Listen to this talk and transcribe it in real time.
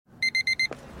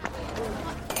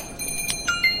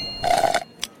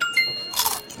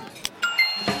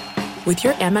With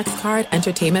your Amex card,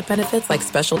 entertainment benefits like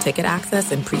special ticket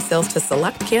access and pre-sales to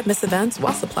select can't-miss events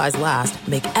while supplies last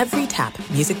make every tap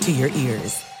music to your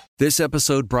ears. This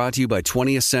episode brought to you by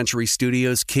 20th Century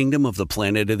Studios' Kingdom of the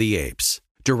Planet of the Apes.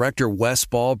 Director Wes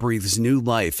Ball breathes new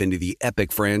life into the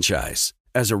epic franchise.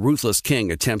 As a ruthless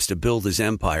king attempts to build his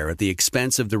empire at the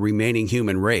expense of the remaining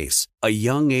human race, a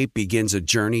young ape begins a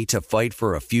journey to fight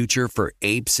for a future for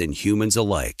apes and humans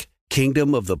alike.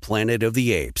 Kingdom of the Planet of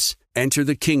the Apes. Enter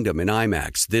the kingdom in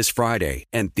IMAX this Friday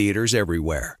and theaters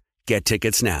everywhere. Get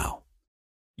tickets now.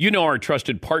 You know our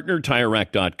trusted partner,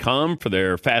 TireRack.com, for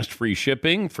their fast, free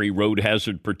shipping, free road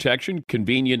hazard protection,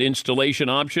 convenient installation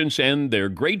options, and their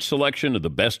great selection of the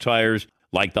best tires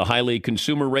like the highly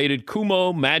consumer-rated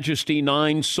Kumo, Majesty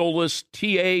 9, Solus,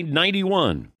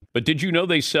 TA91. But did you know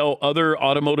they sell other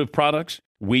automotive products?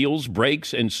 Wheels,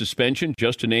 brakes, and suspension,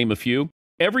 just to name a few.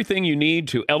 Everything you need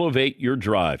to elevate your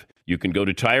drive. You can go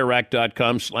to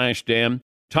TireRack.com/Dan.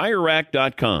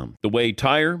 TireRack.com, the way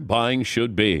tire buying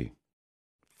should be.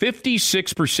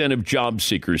 56% of job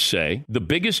seekers say the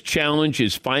biggest challenge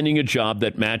is finding a job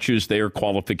that matches their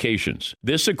qualifications.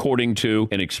 This according to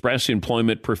an Express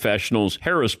Employment Professionals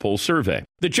Harris Poll survey.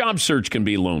 The job search can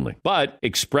be lonely, but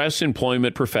Express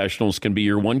Employment Professionals can be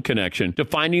your one connection to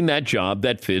finding that job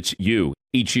that fits you.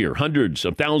 Each year, hundreds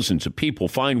of thousands of people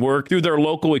find work through their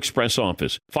local Express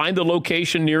office. Find the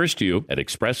location nearest you at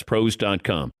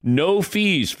expresspros.com. No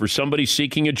fees for somebody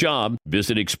seeking a job.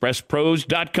 Visit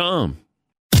expresspros.com.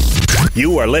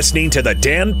 You are listening to the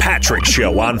Dan Patrick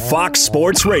Show on Fox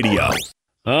Sports Radio.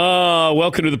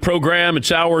 Welcome to the program.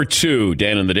 It's hour 2.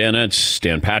 Dan and the Danettes,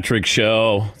 Dan Patrick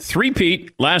Show.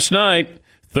 Three-peat last night.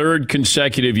 Third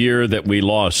consecutive year that we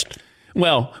lost.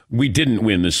 Well, we didn't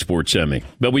win the Sports Emmy,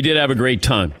 but we did have a great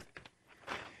time.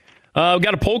 We've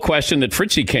got a poll question that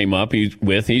Fritzy came up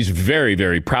with. He's very,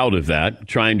 very proud of that,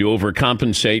 trying to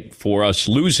overcompensate for us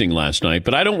losing last night.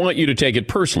 But I don't want you to take it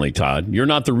personally, Todd. You're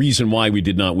not the reason why we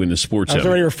did not win the Sports Emmy. I was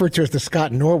already referred to as the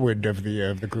Scott Norwood of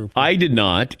the group. I did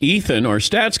not. Ethan, our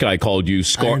stats guy, called you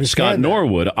Scott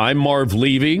Norwood. I'm Marv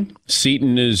Levy.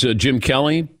 Seaton is Jim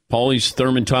Kelly. Paulie's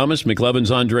Thurman Thomas.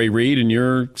 McLevin's Andre Reed. And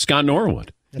you're Scott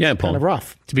Norwood. That's Paul. Kind of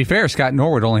rough. To be fair, Scott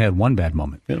Norwood only had one bad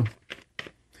moment. Yeah.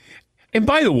 And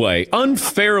by the way,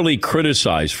 unfairly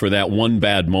criticized for that one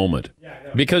bad moment.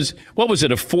 Because, what was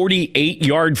it, a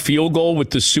 48-yard field goal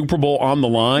with the Super Bowl on the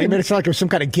line? I mean, it's like it was some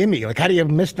kind of gimme. Like, how do you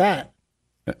miss that?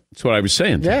 That's what I was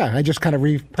saying. Yeah, I just kind of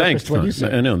repurposed what you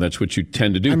said. I know, that's what you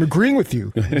tend to do. I'm agreeing with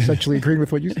you. Essentially agreeing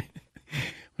with what you said.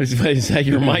 Is that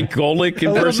your Mike Golick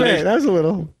impersonation? That was a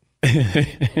little.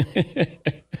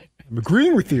 I'm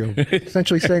agreeing with you.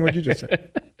 Essentially saying what you just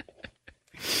said.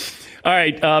 All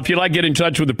right. If you'd like to get in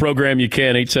touch with the program, you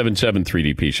can.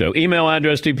 877-3DP Show. Email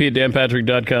address,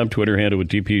 dp@danpatrick.com. Twitter handle with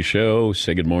DP Show.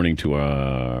 Say good morning to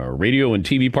our radio and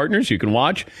TV partners. You can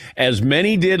watch, as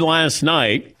many did last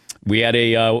night. We had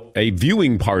a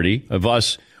viewing party of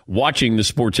us watching the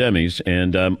Sports Emmys.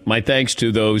 And my thanks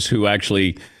to those who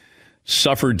actually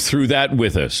suffered through that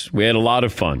with us. We had a lot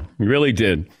of fun. We really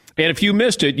did. And if you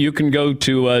missed it, you can go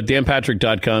to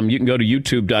danpatrick.com. You can go to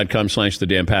youtube.com/The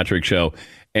Dan Patrick Show.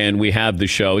 And we have the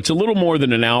show. It's a little more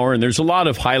than an hour, and there's a lot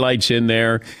of highlights in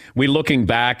there. We're looking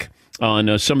back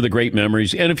on some of the great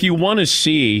memories. And if you want to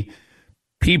see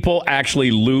people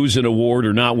actually lose an award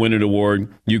or not win an award,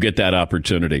 you get that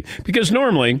opportunity. Because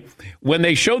normally, when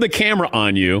they show the camera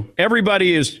on you,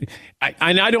 everybody is,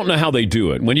 I don't know how they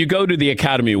do it. When you go to the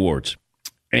Academy Awards,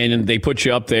 and they put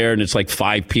you up there, and it's like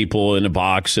 5 people in a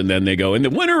box, and then they go, and the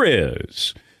winner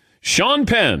is Sean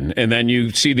Penn, and then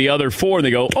you see the other 4, and they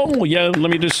go, oh, yeah,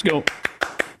 let me just go.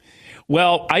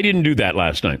 Well, I didn't do that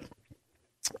last night.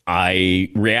 I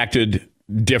reacted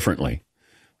differently.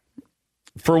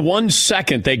 For 1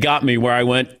 second, they got me where I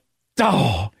went,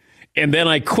 oh, and then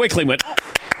I quickly went,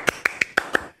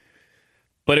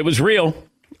 but it was real.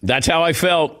 That's how I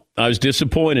felt. I was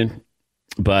disappointed.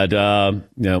 But,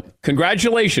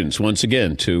 congratulations once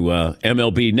again to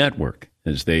MLB Network,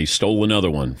 as they stole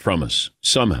another one from us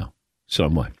somehow,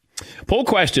 some way. Poll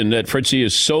question that Fritzy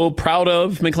is so proud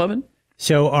of, McLevin?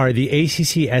 So are the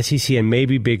ACC, SEC, and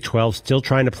maybe Big 12 still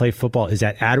trying to play football? Is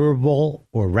that admirable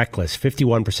or reckless?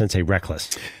 51% say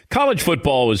reckless. College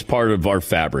football is part of our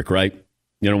fabric, right?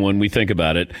 You know, when we think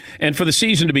about it. And for the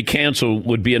season to be canceled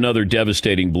would be another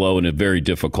devastating blow in a very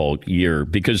difficult year,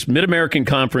 because Mid-American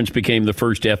Conference became the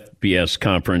first FBS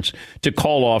conference to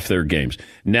call off their games.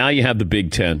 Now you have the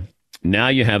Big Ten. Now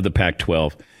you have the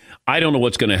Pac-12. I don't know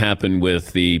what's going to happen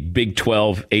with the Big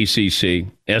 12, ACC,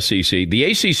 SEC. The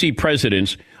ACC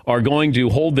presidents are going to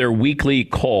hold their weekly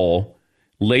call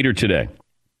later today,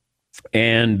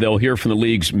 and they'll hear from the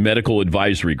league's medical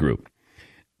advisory group.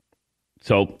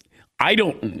 So I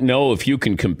don't know if you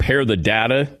can compare the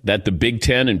data that the Big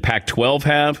Ten and Pac-12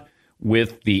 have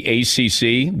with the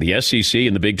ACC, the SEC,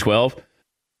 and the Big 12,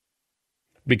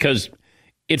 because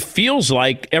it feels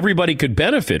like everybody could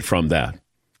benefit from that.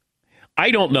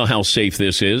 I don't know how safe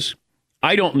this is.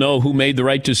 I don't know who made the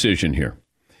right decision here.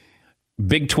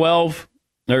 Big 12,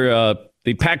 or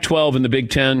the Pac-12 and the Big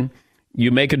Ten,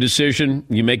 you make a decision,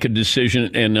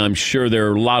 and I'm sure there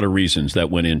are a lot of reasons that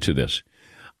went into this.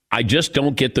 I just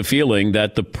don't get the feeling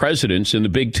that the presidents in the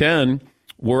Big Ten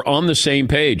were on the same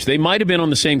page. They might have been on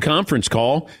the same conference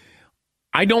call.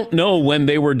 I don't know when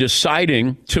they were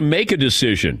deciding to make a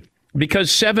decision,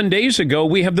 because 7 days ago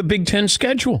we have the Big Ten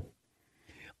schedule.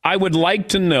 I would like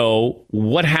to know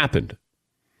what happened.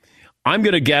 I'm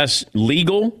going to guess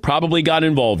legal probably got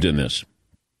involved in this.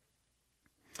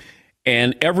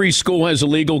 And every school has a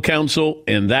legal counsel,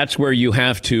 and that's where you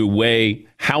have to weigh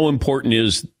how important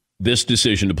is this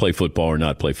decision to play football or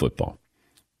not play football.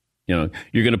 You know,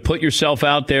 you're going to put yourself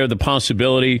out there, the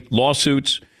possibility,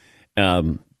 lawsuits,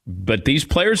 but these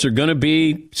players are going to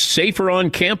be safer on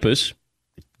campus,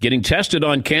 getting tested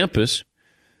on campus.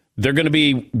 They're going to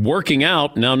be working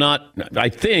out. Now, I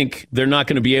think they're not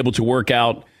going to be able to work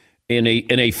out in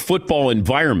a football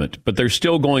environment, but they're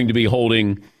still going to be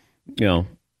holding, you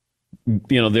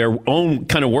know, their own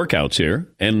kind of workouts here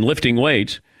and lifting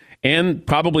weights and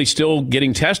probably still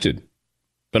getting tested.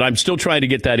 But I'm still trying to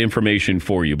get that information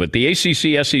for you. But the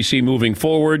ACC, SEC moving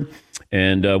forward,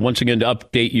 and once again, to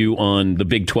update you on the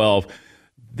Big 12,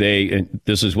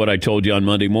 this is what I told you on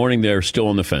Monday morning, they're still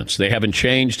on the fence. They haven't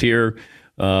changed here.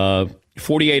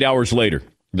 48 hours later,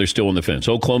 they're still on the fence.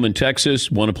 Oklahoma and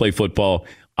Texas want to play football.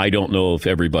 I don't know if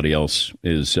everybody else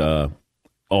is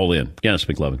all in. Yes,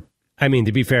 McLovin. I mean,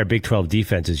 to be fair, Big 12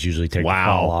 defenses usually take the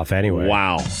ball off anyway.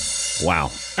 Wow.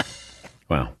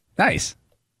 Nice.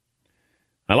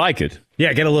 I like it.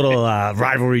 Yeah, get a little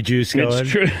rivalry juice going. It's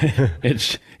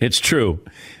true. It's true.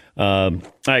 All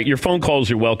right, your phone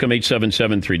calls are welcome.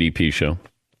 877-3DP show.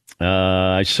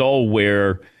 I saw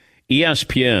where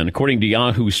ESPN, according to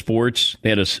Yahoo Sports, they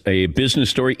had a business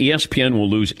story. ESPN will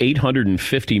lose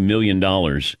 $850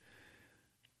 million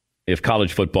if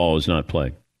college football is not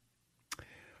played.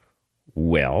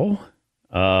 Well,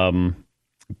 the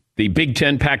Big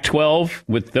Ten, Pac-12,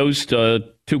 with those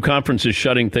two conferences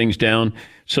shutting things down,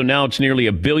 so now it's nearly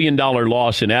 $1 billion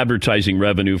loss in advertising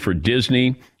revenue for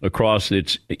Disney across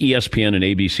its ESPN and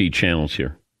ABC channels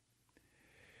here.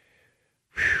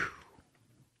 Whew.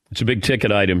 It's a big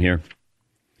ticket item here.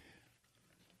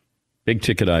 Big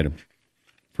ticket item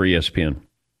for ESPN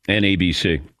and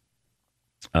ABC.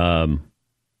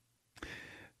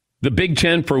 The Big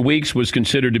Ten for weeks was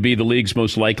considered to be the league's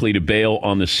most likely to bail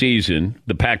on the season.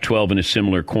 The Pac-12 in a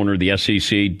similar corner. The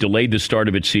SEC delayed the start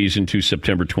of its season to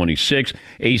September 26.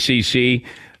 ACC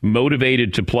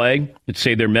motivated to play. Let's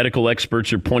say their medical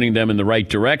experts are pointing them in the right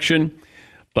direction.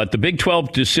 But the Big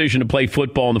 12 decision to play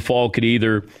football in the fall could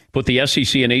either put the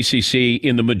SEC and ACC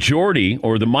in the majority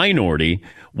or the minority,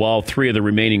 while three of the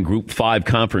remaining Group 5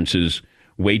 conferences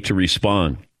wait to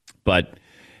respond. But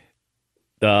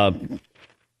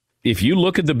if you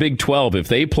look at the Big 12, if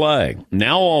they play,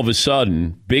 now all of a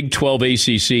sudden, Big 12,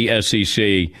 ACC,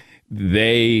 SEC,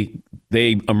 they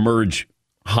emerge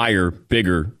higher,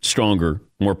 bigger, stronger,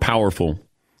 more powerful,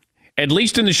 at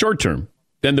least in the short term,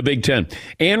 than the Big Ten.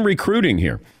 And recruiting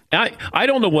here. I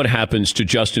don't know what happens to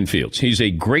Justin Fields. He's a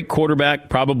great quarterback,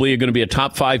 probably going to be a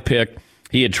top 5 pick.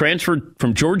 He had transferred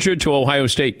from Georgia to Ohio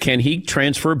State. Can he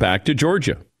transfer back to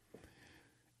Georgia?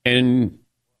 And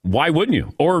why wouldn't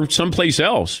you? Or someplace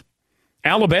else.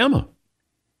 Alabama.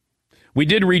 We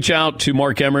did reach out to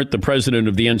Mark Emmert, the president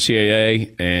of the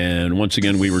NCAA, and once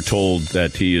again we were told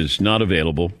that he is not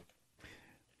available.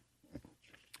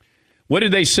 What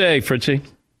did they say, Fritzy?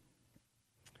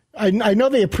 I know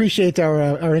they appreciate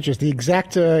our interest. The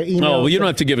exact email. Oh, well, you don't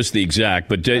have to give us the exact,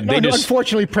 but they just...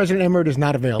 Unfortunately, President Emmert is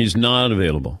not available. He's not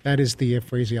available. That is the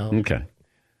phraseology. Okay.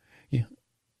 Yeah.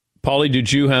 Paulie,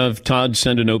 did you have Todd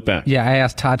send a note back? Yeah, I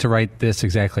asked Todd to write this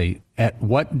exactly. At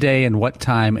what day and what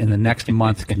time in the next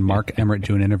month can Mark Emmert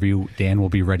do an interview? Dan will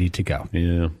be ready to go.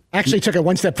 Yeah. Actually took it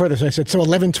one step further. So I said,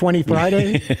 11:20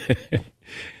 Friday?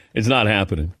 It's not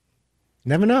happening.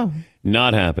 Never know.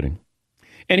 Not happening.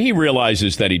 And he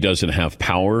realizes that he doesn't have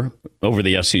power over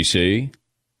the SEC.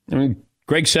 I mean,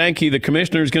 Greg Sankey, the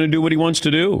commissioner, is going to do what he wants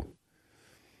to do.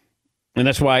 And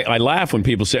that's why I laugh when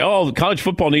people say, oh, college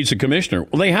football needs a commissioner.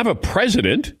 Well, they have a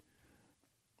president.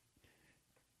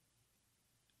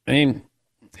 I mean,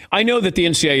 I know that the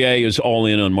NCAA is all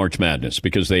in on March Madness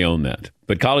because they own that.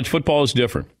 But college football is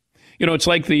different. You know, it's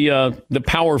like the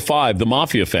Power Five, the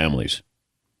mafia families.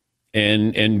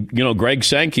 And Greg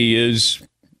Sankey is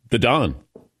the Don.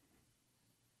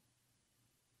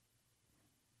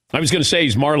 I was going to say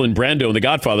he's Marlon Brando in The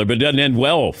Godfather, but it doesn't end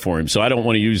well for him, so I don't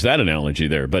want to use that analogy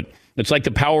there. But it's like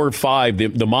the Power Five,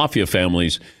 the mafia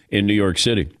families in New York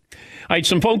City. All right,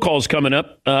 some phone calls coming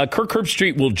up. Kirk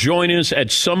Herbstreit will join us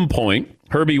at some point.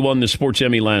 Herbie won the Sports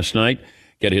Emmy last night.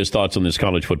 Get his thoughts on this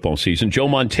college football season. Joe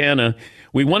Montana,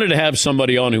 we wanted to have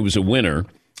somebody on who was a winner,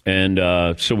 and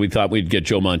so we thought we'd get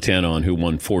Joe Montana on, who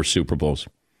won 4 Super Bowls.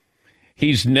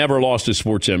 He's never lost a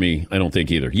Sports Emmy, I don't think,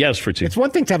 either. Yes, Fritzy. It's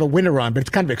one thing to have a winner on, but it's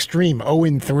kind of extreme.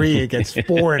 0-3 against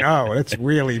 4-0. That's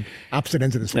really opposite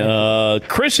ends of the spectrum.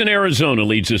 Chris in Arizona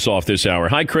leads us off this hour.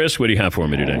 Hi, Chris. What do you have for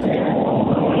me today?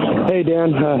 Hey,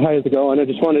 Dan. How's it going? I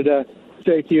just wanted to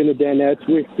say to you and the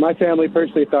Danettes, my family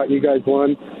personally thought you guys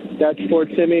won that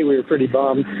Sports Emmy. We were pretty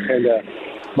bummed,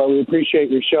 but we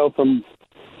appreciate your show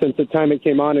since the time it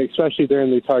came on, especially during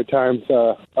these hard times.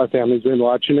 Our family's been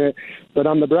watching it. But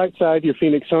on the bright side, your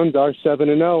Phoenix Suns are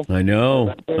 7-0. I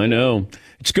know.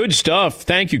 It's good stuff.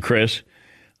 Thank you, Chris.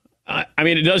 I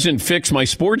mean, it doesn't fix my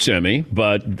Sports Emmy,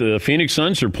 but the Phoenix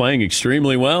Suns are playing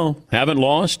extremely well. Haven't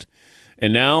lost.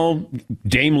 And now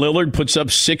Dame Lillard puts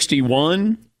up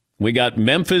 61. We got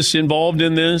Memphis involved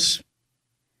in this.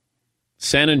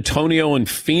 San Antonio and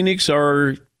Phoenix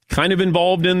are kind of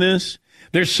involved in this.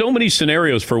 There's so many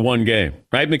scenarios for one game,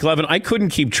 right, McLevin? I couldn't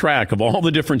keep track of all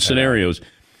the different scenarios.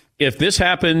 If this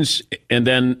happens and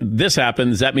then this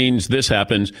happens, that means this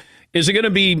happens. Is it going to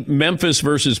be Memphis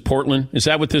versus Portland? Is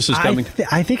that what this is coming?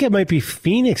 I think it might be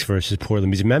Phoenix versus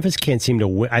Portland because Memphis can't seem to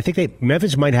win. I think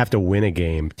Memphis might have to win a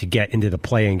game to get into the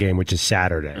play-in game, which is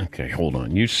Saturday. Okay, hold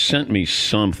on. You sent me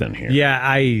something here.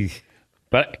 Yeah,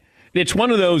 But it's one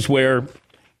of those where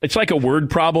it's like a word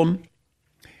problem.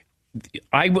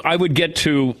 I would go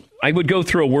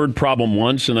through a word problem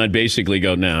once, and I'd basically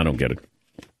go, I don't get it.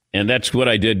 And that's what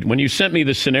I did. When you sent me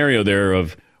the scenario there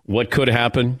of what could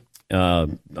happen,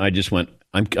 I just went,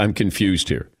 I'm confused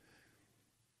here.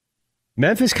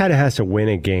 Memphis kind of has to win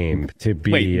a game to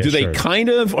be. Wait, do they kind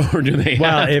of, or do they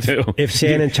have to? If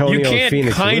San Antonio you can't and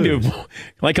Phoenix kind lose, of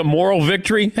like a moral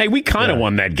victory. Hey, we kind of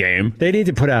won that game. They need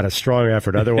to put out a strong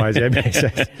effort, otherwise it makes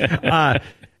sense.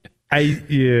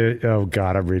 Oh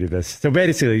God, I'm reading this. So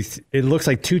basically, it looks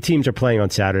like 2 teams are playing on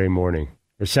Saturday morning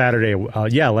or Saturday.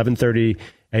 11:30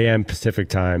 a.m. Pacific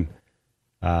time.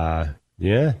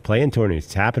 Play-in tournament.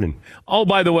 It's happening. Oh,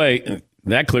 by the way,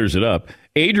 that clears it up.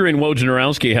 Adrian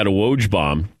Wojnarowski had a Woj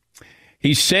bomb.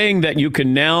 He's saying that you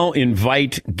can now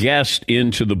invite guests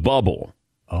into the bubble.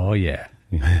 Oh, yeah.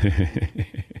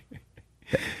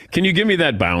 Can you give me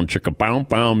that bound, chicka, bound,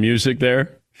 bound music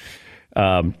there?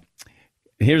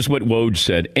 Here's what Woj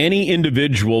said. Any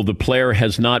individual the player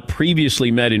has not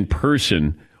previously met in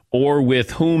person or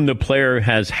with whom the player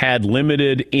has had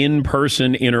limited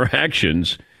in-person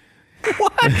interactions.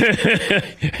 What?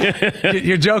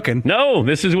 You're joking. No,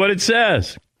 this is what it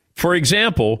says. For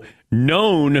example,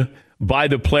 known by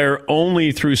the player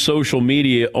only through social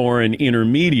media or an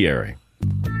intermediary.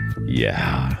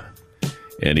 Yeah.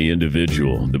 Any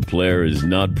individual the player has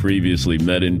not previously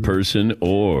met in person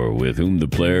or with whom the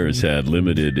player has had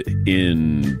limited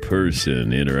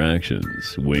in-person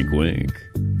interactions. Wink, wink.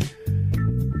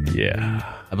 Yeah.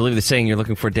 I believe the saying you're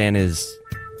looking for, Dan, is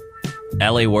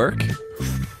LA work.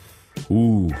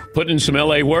 Ooh, putting in some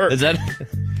LA work. Is that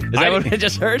what I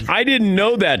just heard? I didn't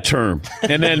know that term.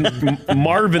 And then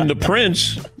Marvin the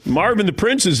Prince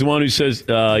is the one who says,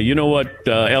 you know what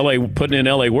putting in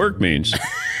LA work means?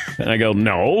 And I go,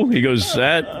 no. He goes,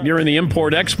 that you're in the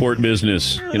import-export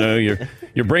business. You know,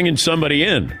 you're bringing somebody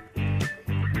in.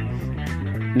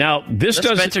 Now, this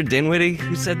doesn't... Spencer Dinwiddie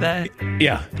who said that?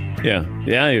 Yeah.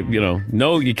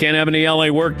 No, you can't have any LA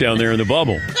work down there in the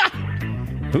bubble.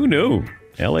 Who knew?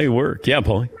 LA work. Yeah,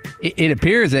 Paulie. It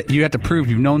appears that you have to prove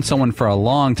you've known someone for a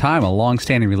long time, a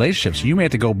long-standing relationship. So you may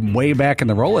have to go way back in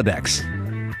the Rolodex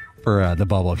for the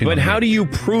bubble. But how do you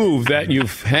prove that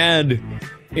you've had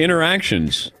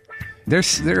interactions?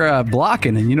 They're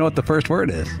blocking, and you know what the first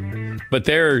word is. But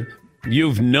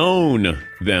you've known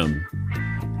them.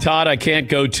 Todd, I can't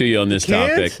go to you on this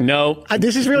topic. No.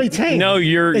 This is really tame. No,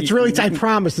 It's really I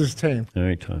promise this is tame. All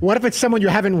right, Todd. What if it's someone you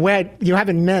haven't met? You got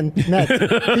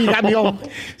me all...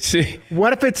 See.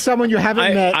 What if it's someone you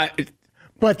haven't met,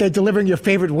 but they're delivering your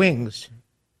favorite wings?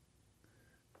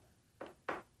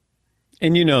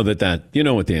 And you know what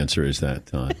the answer is that,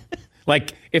 Todd.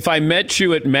 Like, if I met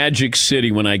you at Magic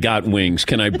City when I got wings,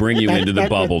 can I bring you into the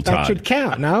bubble, Todd? That should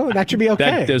count, no? That should be okay.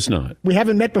 That does not. We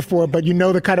haven't met before, but you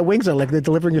know the kind of wings are like. They're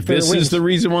delivering your favorite wings. This is the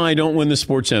reason why I don't win the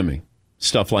Sports Emmy.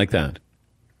 Stuff like that.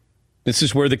 This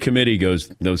is where the committee goes,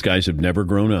 those guys have never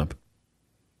grown up.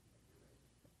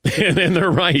 And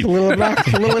they're right. It's a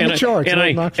little immature.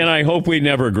 And I hope we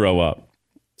never grow up.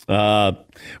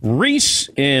 Reese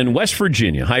in West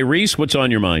Virginia. Hi, Reese. What's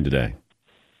on your mind today?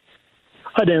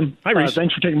 Hi, Dan. Hi, Reese.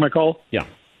 Thanks for taking my call. Yeah.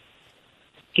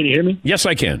 Can you hear me? Yes,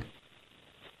 I can.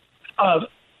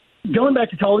 Going back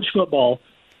to college football,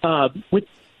 with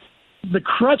the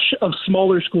crutch of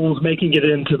smaller schools making it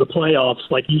into the playoffs,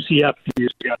 like UCF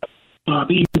years ago,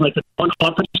 being like the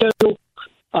non-conference schedule.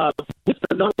 With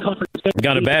the non-conference schedule,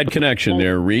 Got a bad connection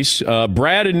there, Reese.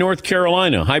 Brad in North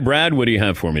Carolina. Hi, Brad. What do you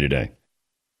have for me today?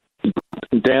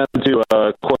 Dan, to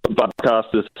quote Bob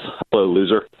Costas, hello,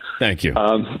 loser. Thank you.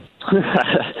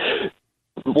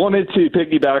 Wanted to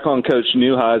piggyback on Coach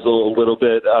Neuheisel a little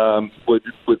bit with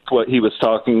what he was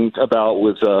talking about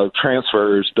with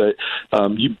transfers, but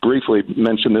you briefly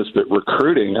mentioned this, but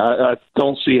recruiting, I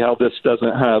don't see how this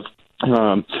doesn't have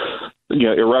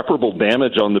irreparable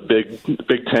damage on the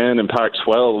Big Ten and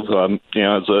Pac-12.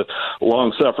 As a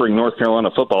long-suffering North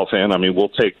Carolina football fan, I mean, we'll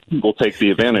take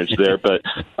the advantage there, but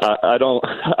I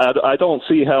don't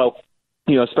see how.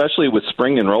 Especially with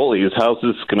spring enrollees, how's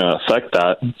this going to affect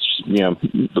that?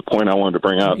 The point I wanted to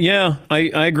bring up. Yeah, I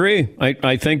agree.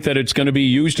 I think that it's going to be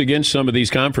used against some of these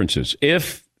conferences.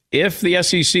 If the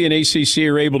SEC and ACC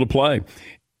are able to play,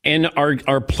 and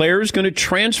are players going to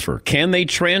transfer? Can they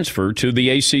transfer to the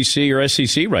ACC or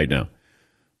SEC right now?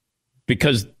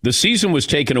 Because the season was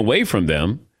taken away from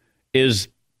them. Is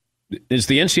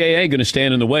the NCAA going to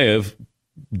stand in the way of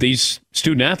these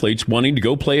student athletes wanting to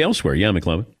go play elsewhere? Yeah,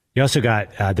 McLovin. You also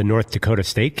got the North Dakota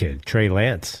State kid, Trey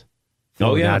Lance.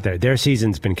 Oh, yeah. Out there. Their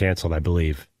season's been canceled, I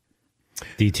believe.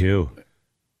 D2.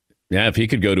 Yeah, if he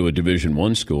could go to a Division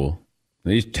I school,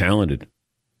 he's talented.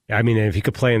 I mean, if he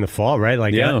could play in the fall, right?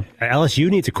 Like, yeah. LSU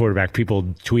needs a quarterback. People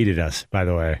tweeted us, by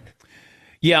the way.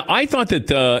 Yeah, I thought that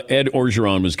Ed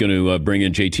Orgeron was going to bring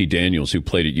in JT Daniels, who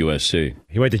played at USC.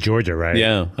 He went to Georgia, right?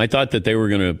 Yeah, I thought that they were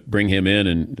going to bring him in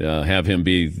and have him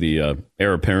be the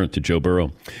heir apparent to Joe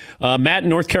Burrow. Matt in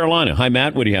North Carolina. Hi,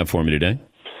 Matt. What do you have for me today?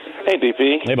 Hey,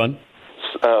 DP. Hey, bud.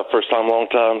 First time, long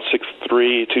time, 6'3",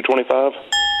 225.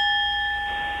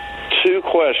 Two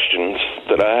questions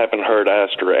that I haven't heard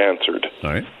asked or answered.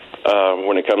 All right.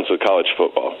 When it comes to college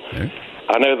football. Okay.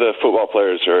 I know the football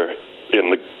players are in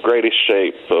the greatest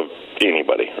shape of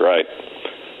anybody, right?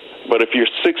 But if you're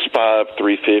 6'5",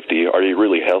 350, are you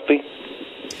really healthy?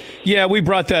 Yeah, we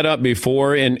brought that up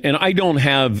before, and I don't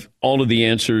have all of the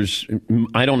answers.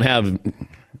 I don't have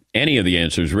any of the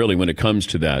answers, really, when it comes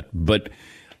to that. But,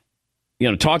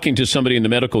 talking to somebody in the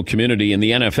medical community in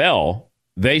the NFL,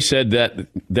 they said that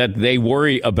they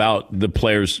worry about the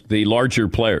players, the larger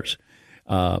players,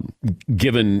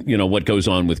 given, what goes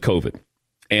on with COVID.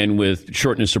 And with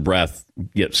shortness of breath.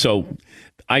 Yeah, so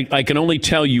I can only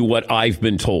tell you what I've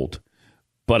been told.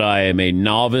 But I am a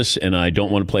novice, and I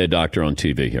don't want to play a doctor on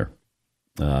TV here.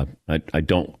 I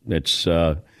don't. It's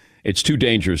too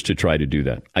dangerous to try to do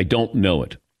that. I don't know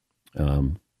it.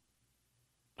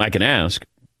 I can ask,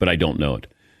 but I don't know it.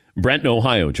 Brent in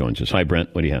Ohio joins us. Hi,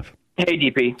 Brent. What do you have? Hey,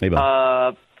 DP. Hey,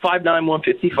 bud. 5'9",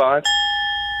 155.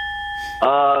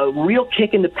 Real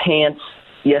kick in the pants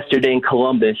yesterday in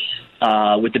Columbus.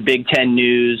 With the Big Ten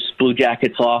news, Blue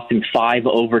Jackets lost in 5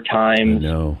 overtimes.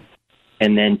 No.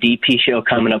 And then DP show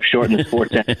coming up short in the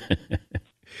sports end.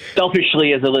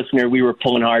 Selfishly, as a listener, we were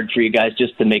pulling hard for you guys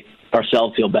just to make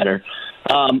ourselves feel better.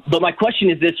 But my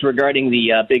question is this regarding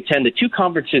the Big Ten. The two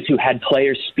conferences who had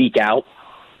players speak out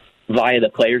via the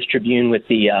Players Tribune with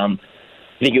the, I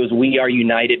think it was We Are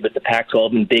United with the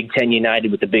Pac-12 and Big Ten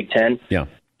United with the Big Ten. Yeah.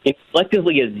 And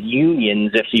collectively as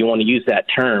unions, if you want to use that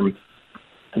term,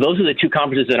 those are the two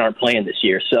conferences that aren't playing this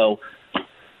year. So,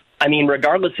 I mean,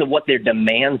 regardless of what their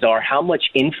demands are, how much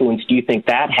influence do you think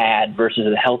that had versus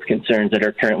the health concerns that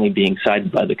are currently being cited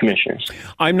by the commissioners?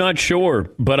 I'm not sure,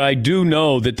 but I do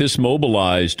know that this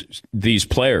mobilized these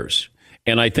players.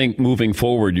 And I think moving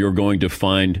forward, you're going to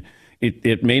find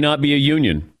it may not be a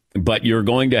union, but you're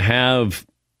going to have,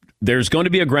 there's going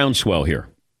to be a groundswell here.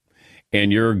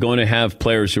 And you're going to have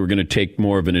players who are going to take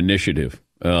more of an initiative.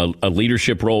 A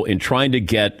leadership role in trying to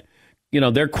get,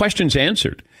 their questions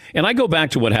answered. And I go back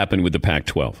to what happened with the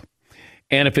Pac-12.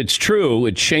 And if it's true,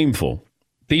 it's shameful.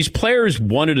 These players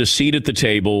wanted a seat at the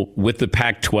table with the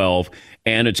Pac-12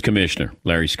 and its commissioner,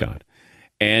 Larry Scott.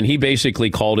 And he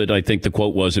basically called it, I think the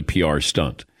quote was, a PR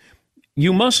stunt.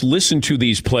 You must listen to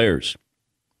these players.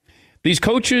 These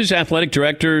coaches, athletic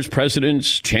directors,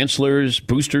 presidents, chancellors,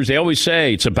 boosters, they always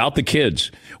say it's about the kids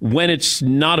when it's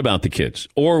not about the kids,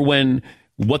 or when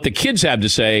what the kids have to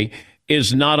say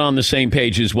is not on the same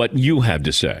page as what you have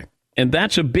to say. And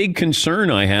that's a big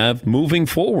concern I have moving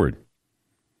forward.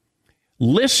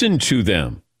 Listen to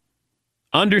them.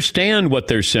 Understand what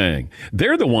they're saying.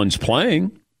 They're the ones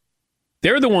playing.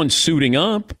 They're the ones suiting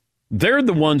up. They're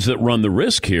the ones that run the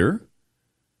risk here.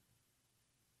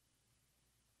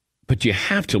 But you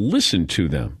have to listen to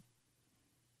them.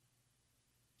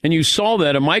 And you saw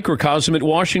that a microcosm at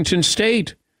Washington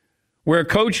State, where a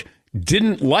coach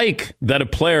didn't like that a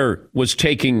player was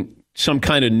taking some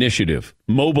kind of initiative,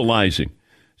 mobilizing,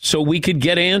 so we could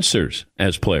get answers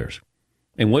as players.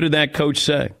 And what did that coach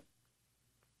say?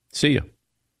 See ya.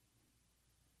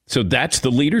 So that's the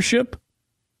leadership?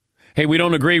 Hey, we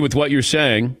don't agree with what you're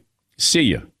saying. See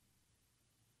ya.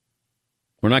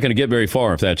 We're not going to get very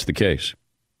far if that's the case.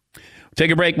 Take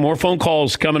a break. More phone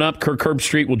calls coming up. Kirk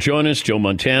Herbstreit will join us. Joe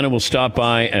Montana will stop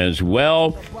by as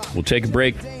well. We'll take a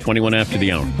break. 21 after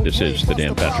the hour. This is the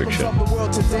Dan Patrick Show.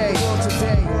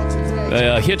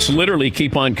 Hits literally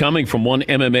keep on coming from one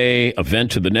MMA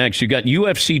event to the next. You got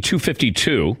UFC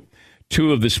 252.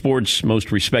 Two of the sport's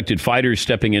most respected fighters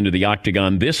stepping into the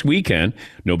octagon this weekend.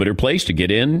 No better place to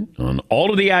get in on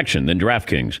all of the action than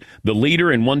DraftKings, the leader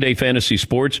in one-day fantasy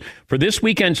sports. For this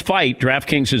weekend's fight,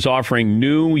 DraftKings is offering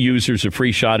new users a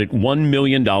free shot at $1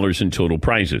 million in total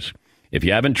prizes. If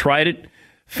you haven't tried it,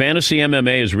 fantasy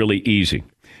MMA is really easy.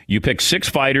 You pick 6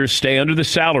 fighters, stay under the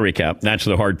salary cap. That's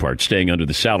the hard part, staying under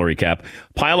the salary cap.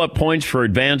 Pile up points for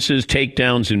advances,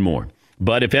 takedowns, and more.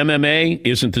 But if MMA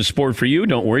isn't the sport for you,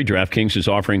 don't worry. DraftKings is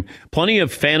offering plenty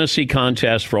of fantasy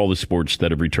contests for all the sports that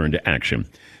have returned to action.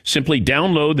 Simply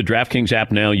download the DraftKings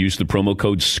app now. Use the promo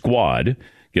code SQUAD.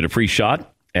 Get a free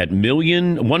shot at $1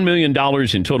 million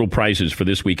in total prizes for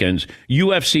this weekend's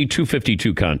UFC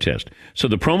 252 contest. So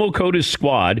the promo code is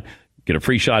SQUAD. Get a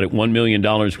free shot at $1 million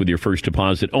with your first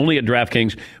deposit. Only at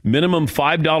DraftKings. Minimum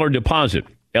 $5 deposit.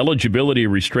 Eligibility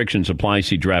restrictions apply.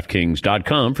 See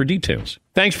DraftKings.com for details.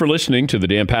 Thanks for listening to the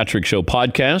Dan Patrick Show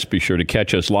podcast. Be sure to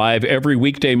catch us live every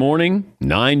weekday morning,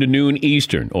 9 to noon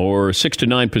Eastern or 6 to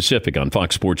 9 Pacific on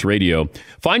Fox Sports Radio.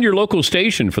 Find your local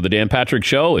station for the Dan Patrick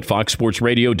Show at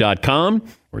foxsportsradio.com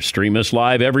or stream us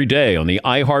live every day on the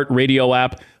iHeartRadio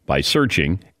app by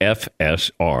searching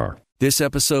FSR. This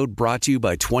episode brought to you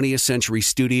by 20th Century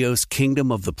Studios'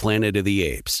 Kingdom of the Planet of the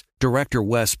Apes. Director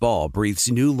Wes Ball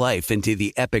breathes new life into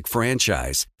the epic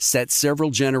franchise, set several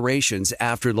generations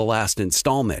after the last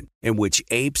installment, in which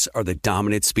apes are the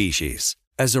dominant species.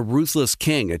 As a ruthless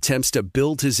king attempts to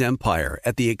build his empire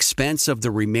at the expense of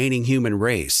the remaining human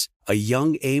race, a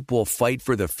young ape will fight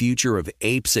for the future of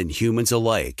apes and humans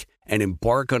alike and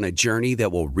embark on a journey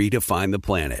that will redefine the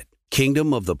planet.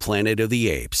 Kingdom of the Planet of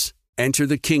the Apes. Enter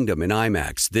the kingdom in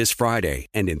IMAX this Friday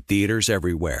and in theaters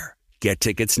everywhere. Get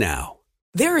tickets now.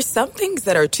 There are some things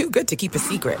that are too good to keep a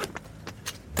secret.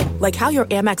 Like how your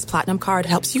Amex Platinum card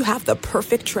helps you have the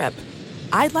perfect trip.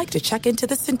 I'd like to check into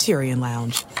the Centurion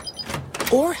Lounge.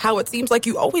 Or how it seems like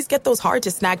you always get those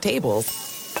hard-to-snag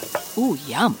tables. Ooh,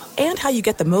 yum. And how you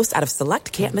get the most out of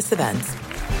select can't-miss events.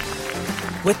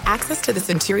 With access to the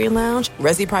Centurion Lounge,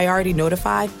 Resi Priority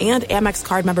Notified, and Amex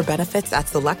card member benefits at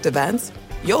select events,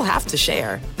 you'll have to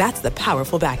share. That's the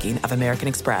powerful backing of American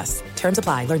Express. Terms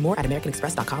apply. Learn more at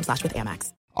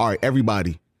americanexpress.com/withAmex. All right,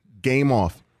 everybody, game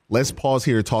off. Let's pause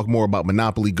here to talk more about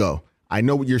Monopoly Go. I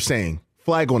know what you're saying.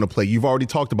 Flag on the play. You've already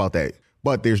talked about that.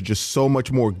 But there's just so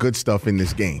much more good stuff in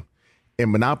this game.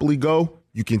 In Monopoly Go,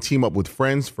 you can team up with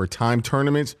friends for timed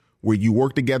tournaments where you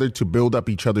work together to build up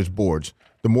each other's boards.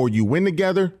 The more you win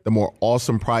together, the more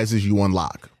awesome prizes you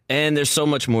unlock. And there's so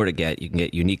much more to get. You can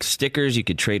get unique stickers. You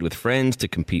could trade with friends to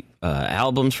compete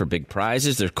albums for big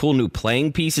prizes. There's cool new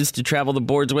playing pieces to travel the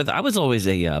boards with. I was always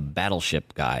a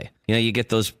Battleship guy. You know, you get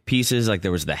those pieces, like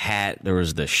there was the hat, there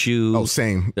was the shoe. Oh,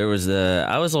 same.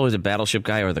 I was always a Battleship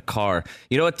guy, or the car.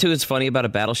 You know what, too, is funny about a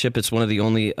Battleship? It's one of the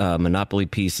only Monopoly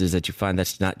pieces that you find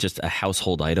that's not just a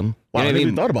household item. Wow, You know I what never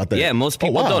even thought about that. Yeah, most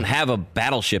people wow. don't have a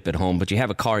Battleship at home, but you have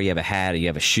a car, you have a hat, you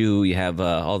have a shoe, you have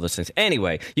all those things.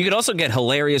 Anyway, you could also get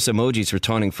hilarious emojis for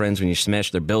taunting friends when you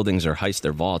smash their buildings or heist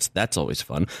their vaults. That's always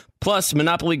fun. Plus,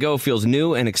 Monopoly Go feels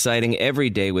new and exciting every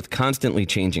day with constantly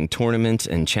changing tournaments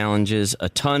and challenges. A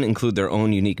ton include their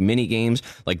own unique mini games,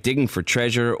 like digging for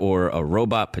treasure or a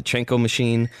robot Pachinko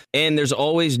machine. And there's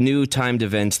always new timed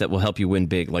events that will help you win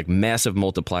big, like massive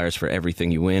multipliers for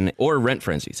everything you win, or rent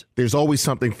frenzies. There's always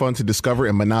something fun to discover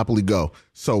in Monopoly Go.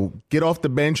 So get off the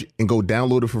bench and go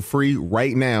download it for free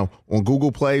right now on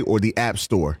Google Play or the App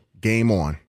Store. Game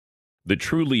on. The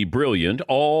truly brilliant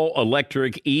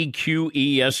all-electric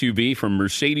EQE SUV from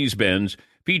Mercedes-Benz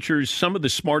features some of the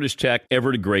smartest tech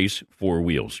ever to grace four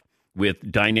wheels.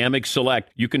 With Dynamic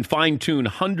Select, you can fine-tune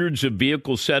hundreds of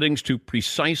vehicle settings to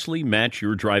precisely match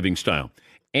your driving style.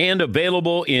 and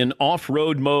available in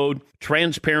off-road mode.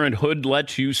 Transparent hood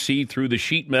lets you see through the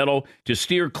sheet metal to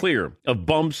steer clear of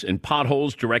bumps and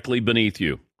potholes directly beneath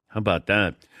you. How about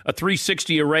that? A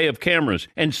 360 array of cameras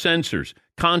and sensors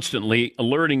constantly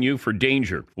alerting you for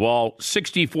danger, while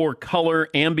 64-color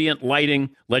ambient lighting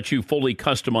lets you fully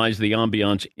customize the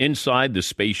ambiance inside the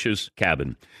spacious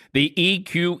cabin. The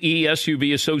EQE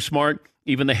SUV is so smart,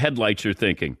 even the headlights are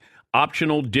thinking.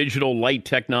 Optional digital light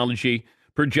technology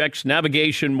projects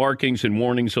navigation markings and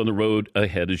warnings on the road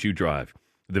ahead as you drive.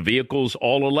 The vehicle's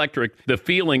all electric. The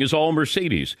feeling is all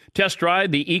Mercedes. Test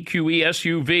drive the EQE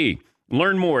SUV.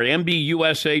 Learn more at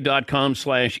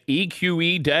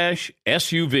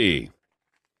MBUSA.com/EQE-SUV.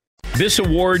 This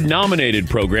award-nominated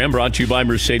program brought to you by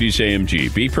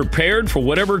Mercedes-AMG. Be prepared for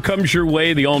whatever comes your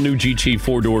way, the all-new GT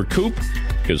four-door coupe,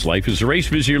 because life is a race.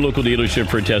 Visit your local dealership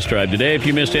for a test drive today. If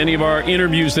you missed any of our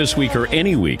interviews this week or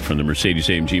any week from the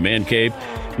Mercedes-AMG Man Cave,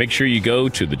 make sure you go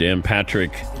to the Dan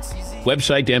Patrick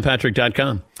website,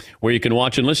 danpatrick.com, where you can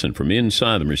watch and listen from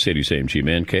inside the Mercedes-AMG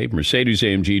Man Cave.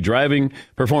 Mercedes-AMG driving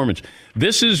performance.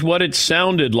 This is what it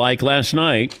sounded like last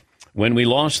night when we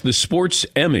lost the Sports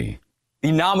Emmy.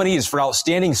 The nominees for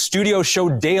Outstanding Studio Show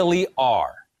Daily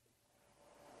are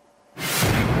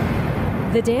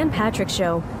The Dan Patrick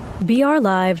Show, BR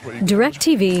Live,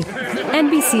 DirecTV,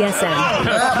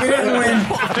 NBCSN. We didn't win.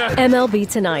 MLB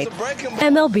Tonight,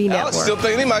 MLB Network. I still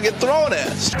think they might get thrown at.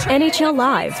 NHL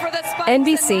Live,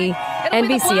 NBC,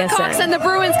 NBCSN. And the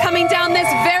Bruins coming down this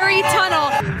very tunnel.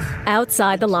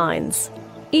 Outside the Lines,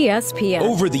 ESPN.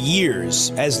 Over the years,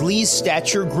 as Lee's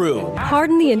stature grew.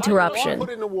 Pardon the interruption.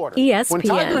 ESPN. When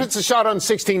Tiger hits a shot on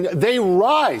 16, they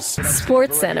rise.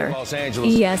 Sports Center,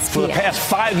 ESPN. For the past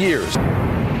 5 years.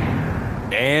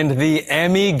 And the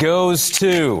Emmy goes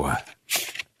to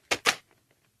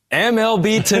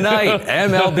MLB Tonight,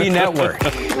 MLB Network.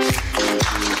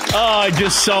 Oh, I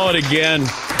just saw it again.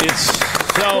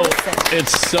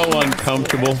 It's so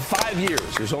uncomfortable. 5 years.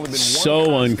 There's only been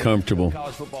so uncomfortable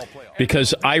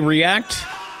because I react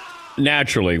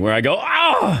naturally where I go,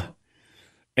 ah,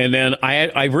 and then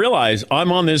I realize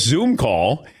I'm on this Zoom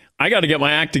call. I got to get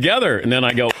my act together, and then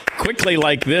I go quickly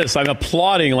like this. I'm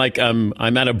applauding like I'm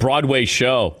at a Broadway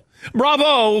show.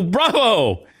 Bravo,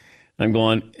 bravo! I'm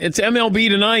going. It's MLB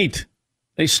Tonight.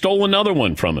 They stole another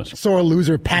one from us. Sore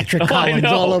loser Patrick Collins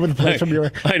all over the place from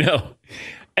your. I know.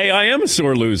 Hey, I am a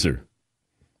sore loser.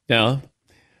 Yeah.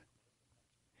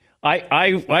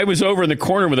 I was over in the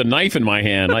corner with a knife in my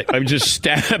hand. I'm just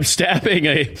stabbing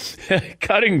a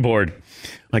cutting board.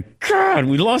 Like, God,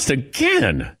 we lost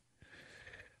again.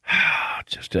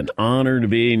 Just an honor to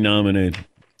be nominated.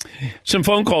 Some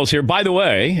phone calls here. By the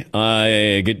way,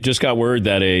 I just got word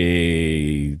that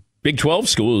a Big 12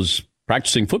 school is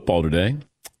practicing football today.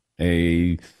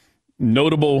 A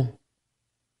notable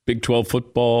Big 12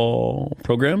 football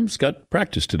program's got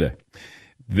practice today.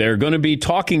 They're going to be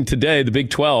talking today, the Big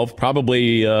 12,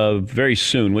 probably very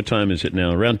soon. What time is it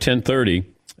now? Around 10:30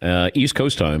 East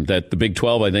Coast time, that the Big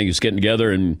 12, I think, is getting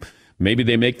together, and maybe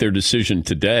they make their decision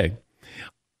today.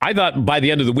 I thought by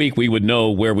the end of the week we would know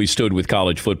where we stood with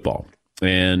college football.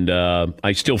 And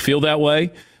I still feel that way,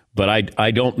 but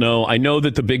I don't know. I know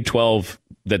that the Big 12,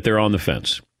 that they're on the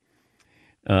fence.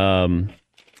 I'm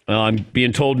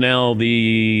being told now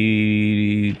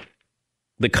the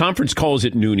conference calls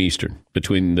at noon Eastern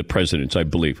between the presidents, I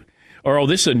believe. Or,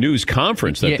 this is a news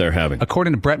conference that they're having.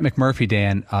 According to Brett McMurphy,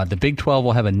 Dan, the Big 12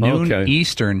 will have a noon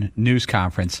Eastern news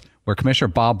conference where Commissioner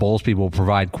Bob Bowlesby will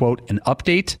provide, quote, an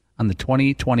update on the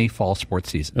 2020 fall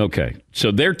sports season. Okay.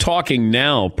 So they're talking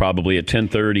now probably at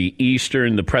 10:30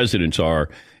 Eastern, the presidents are,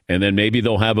 and then maybe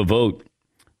they'll have a vote.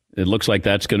 It looks like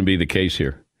that's going to be the case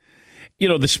here. You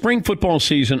know, the spring football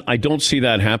season, I don't see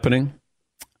that happening.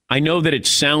 I know that it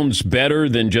sounds better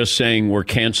than just saying we're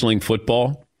canceling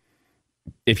football.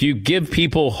 If you give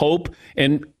people hope,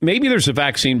 and maybe there's a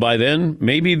vaccine by then,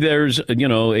 maybe there's, a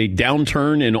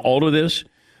downturn in all of this.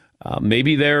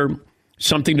 Maybe there's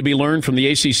something to be learned from the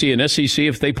ACC and SEC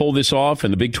if they pull this off,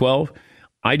 and the Big 12.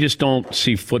 I just don't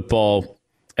see football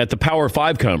at the Power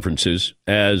 5 conferences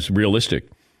as realistic.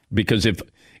 Because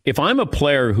if I'm a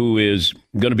player who is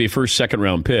going to be a first, second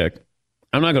round pick,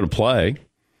 I'm not going to play.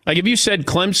 Like if you said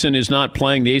Clemson is not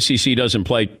playing, the ACC doesn't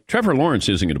play, Trevor Lawrence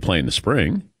isn't going to play in the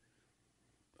spring.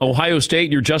 Ohio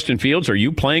State, you're Justin Fields. Are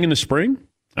you playing in the spring?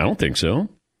 I don't think so.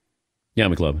 Yeah,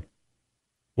 McLovin.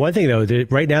 One thing, though,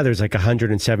 right now there's like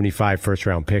 175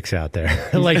 first-round picks out there.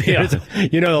 A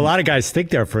lot of guys think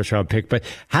they're a first-round pick, but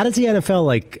how does the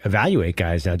NFL evaluate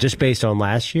guys now? Just based on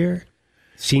last year?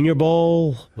 Senior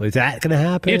Bowl? Is that going to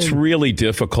happen? It's really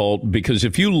difficult because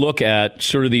if you look at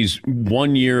sort of these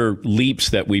one-year leaps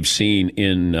that we've seen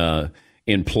in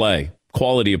in play,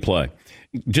 quality of play.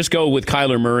 Just go with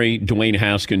Kyler Murray, Dwayne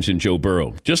Haskins, and Joe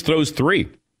Burrow. Just those three.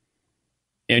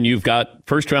 And you've got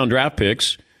first-round draft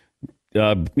picks,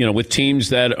 with teams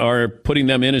that are putting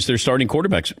them in as their starting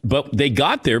quarterbacks. But they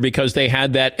got there because they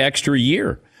had that extra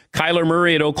year. Kyler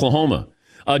Murray at Oklahoma.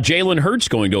 Jalen Hurts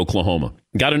going to Oklahoma.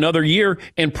 Got another year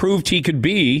and proved he could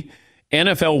be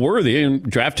NFL worthy and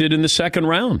drafted in the second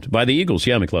round by the Eagles.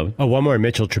 Yeah, McLovin. Oh, one more.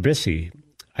 Mitchell Trubisky.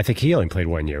 I think he only played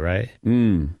 1 year, right?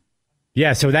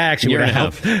 Yeah, so that actually would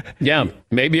have helped. Yeah,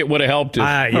 maybe it would have helped.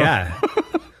 Yeah.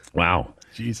 Wow.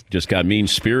 Jeez. Just got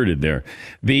mean-spirited there.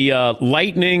 The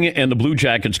Lightning and the Blue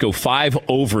Jackets go 5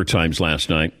 overtimes last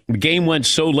night. The game went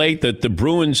so late that the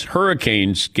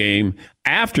Bruins-Hurricanes game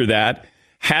after that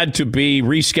had to be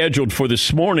rescheduled for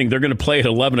this morning. They're going to play at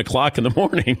 11 o'clock in the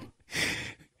morning.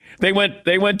 They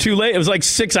went too late. It was like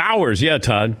 6 hours. Yeah,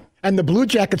 Todd. And the Blue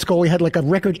Jackets goalie had like a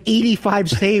record 85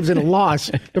 saves in a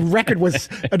loss. The record was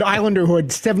an Islander who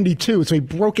had 72, so he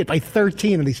broke it by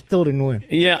 13, and he still didn't win.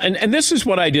 Yeah, and this is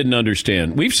what I didn't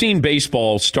understand. We've seen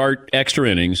baseball start extra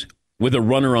innings with a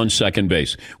runner on second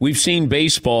base. We've seen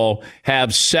baseball have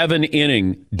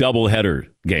 7-inning doubleheader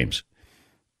games.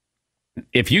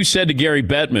 If you said to Gary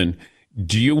Bettman,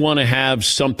 do you want to have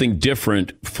something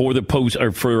different for the post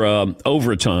or for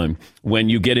overtime when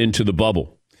you get into the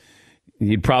bubble?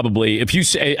 He'd probably, if you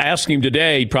ask him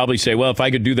today, he'd probably say, well, if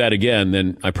I could do that again,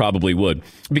 then I probably would.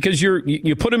 Because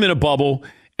you put him in a bubble,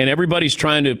 and everybody's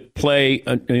trying to play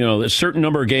a certain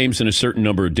number of games in a certain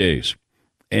number of days.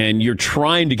 And you're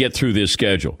trying to get through this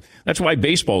schedule. That's why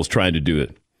baseball's trying to do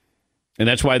it. And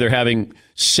that's why they're having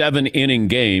 7-inning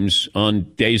games on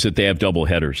days that they have double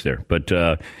headers there. But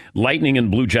Lightning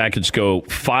and Blue Jackets go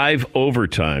 5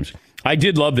 overtimes. I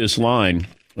did love this line.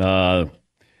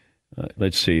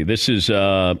 Let's see. This is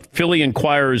Philly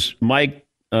Inquirer's Mike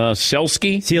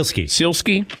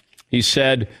Sielski. He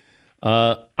said,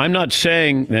 I'm not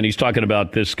saying, and he's talking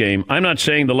about this game, I'm not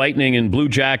saying the Lightning and Blue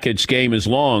Jackets game is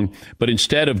long, but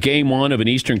instead of game 1 of an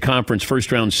Eastern Conference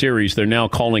first-round series, they're now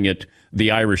calling it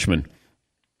The Irishman.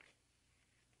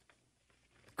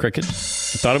 Cricket. I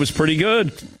thought it was pretty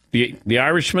good. The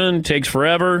Irishman takes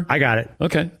forever. I got it.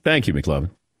 Okay. Thank you, McLovin.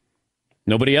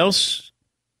 Nobody else?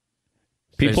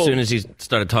 As soon as he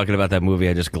started talking about that movie,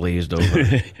 I just glazed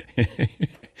over.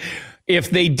 If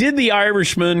they did The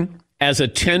Irishman as a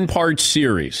 10-part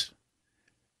series,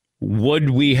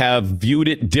 would we have viewed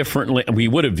it differently? We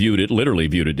would have literally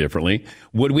viewed it differently.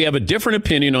 Would we have a different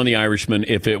opinion on The Irishman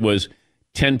if it was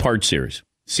 10-part series?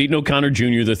 Seton O'Connor Jr.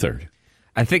 III.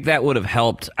 I think that would have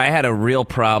helped. I had a real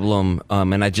problem,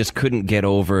 and I just couldn't get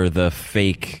over the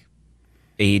fake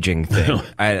aging thing.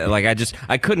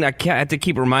 I couldn't. I had to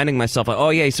keep reminding myself, like, oh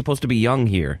yeah, he's supposed to be young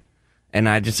here, and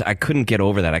I couldn't get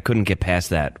over that. I couldn't get past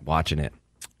that watching it.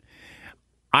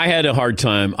 I had a hard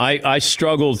time. I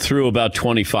struggled through about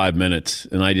 25 minutes,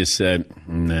 and I just said,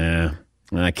 nah,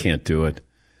 I can't do it.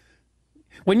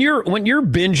 When you're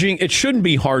binging, it shouldn't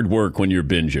be hard work when you're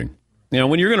binging.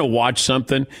 When you're going to watch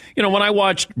something, when I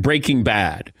watched Breaking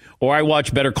Bad, or I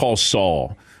watched Better Call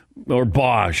Saul, or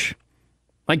Bosch,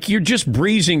 like you're just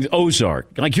breezing Ozark.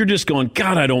 Like you're just going,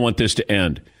 God, I don't want this to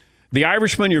end. The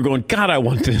Irishman, you're going, God, I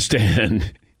want this to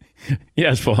end.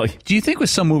 Yes, Paulie. Do you think with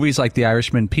some movies like The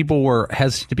Irishman, people were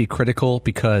hesitant to be critical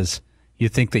because you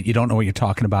think that you don't know what you're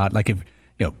talking about? Like if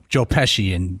Joe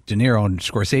Pesci and De Niro and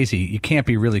Scorsese, you can't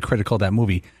be really critical of that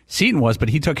movie. Seton was, but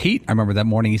he took heat. I remember that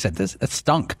morning he said, that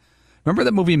stunk. Remember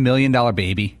that movie $1 Million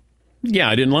Baby? Yeah,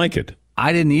 I didn't like it.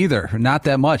 I didn't either. Not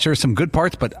that much. There were some good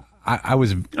parts, but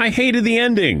I hated the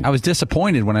ending. I was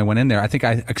disappointed when I went in there. I think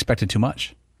I expected too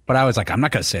much. But I was like, I'm not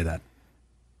going to say that.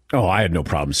 Oh, I had no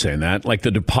problem saying that. Like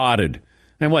The Departed.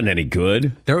 It wasn't any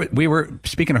good. We were,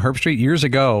 speaking of Herb Street, years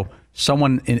ago,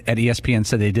 someone at ESPN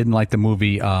said they didn't like the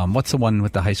movie. What's the one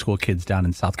with the high school kids down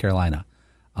in South Carolina?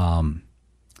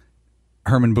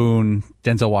 Herman Boone,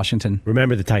 Denzel Washington.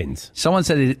 Remember the Titans. Someone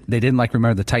said they didn't like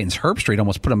Remember the Titans. Herb Street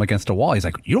almost put him against a wall. He's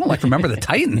like, you don't like Remember the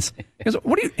Titans? He goes,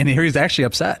 what do you? And here he's actually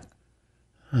upset.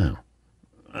 Oh.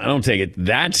 I don't take it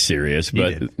that serious,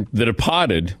 but The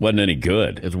Departed wasn't any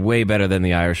good. It's way better than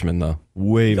The Irishman, though.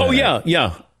 Way better. Oh,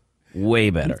 yeah.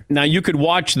 Way better. Now, you could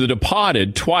watch The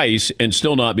Departed twice and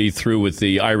still not be through with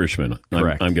The Irishman.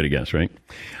 Correct. I'm going to guess, right?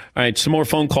 All right, some more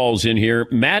phone calls in here.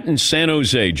 Matt in San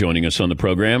Jose joining us on the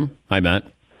program. Hi, Matt.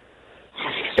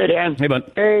 Hey, Dan. Hey, bud.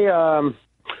 Hey,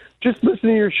 just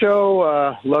listening to your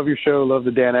show. Love your show. Love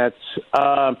the Danettes.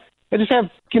 I just have,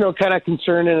 kind of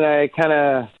concern, and I kind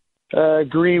of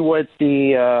agree what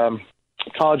the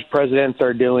college presidents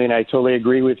are doing. I totally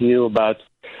agree with you about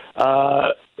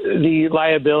the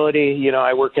liability.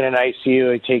 I work in an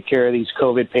ICU. I take care of these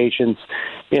COVID patients.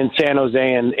 in San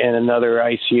Jose and another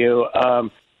ICU.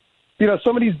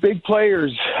 Some of these big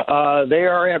players, they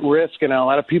are at risk, and a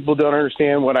lot of people don't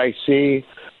understand what I see.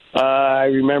 I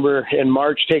remember in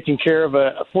March taking care of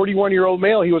a 41-year-old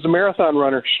male. He was a marathon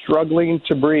runner, struggling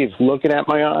to breathe, looking at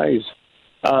my eyes,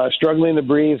 struggling to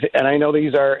breathe. And I know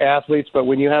these are athletes, but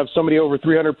when you have somebody over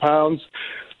 300 pounds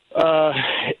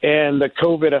and the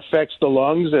COVID affects the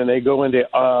lungs and they go into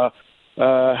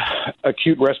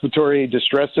acute respiratory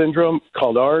distress syndrome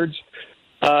called ARDS,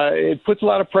 it puts a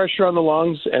lot of pressure on the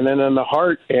lungs and then on the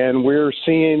heart. And we're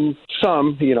seeing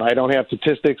some, I don't have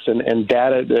statistics and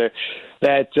data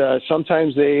that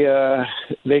sometimes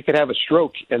they could have a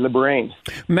stroke in the brain.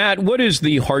 Matt, what is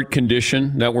the heart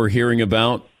condition that we're hearing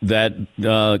about that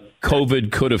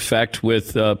COVID could affect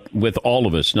with all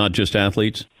of us, not just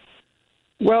athletes?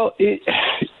 Well,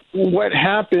 what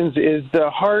happens is the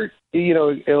heart, kind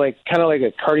of like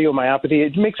a cardiomyopathy,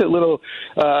 it makes it a little,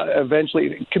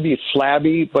 eventually, it could be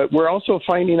flabby, but we're also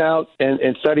finding out,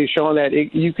 and studies showing that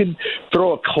you could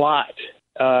throw a clot,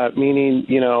 meaning,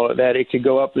 that it could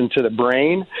go up into the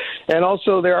brain. And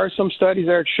also there are some studies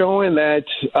that are showing that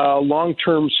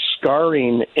long-term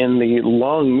scarring in the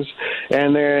lungs,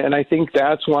 and I think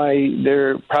that's why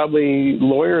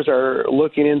lawyers are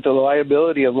looking into the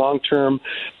liability of long-term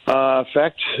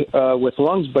effect with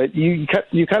lungs. But you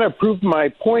kind of proved my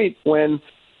point when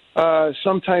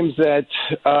sometimes that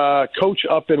coach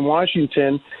up in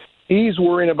Washington, he's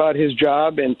worrying about his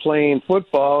job and playing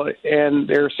football, and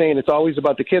they're saying it's always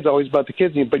about the kids, always about the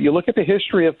kids. But you look at the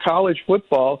history of college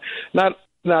football, not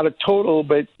a total,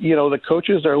 but the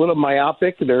coaches are a little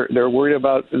myopic. They're worried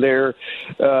about their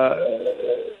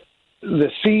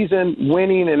the season,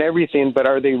 winning and everything, but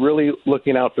are they really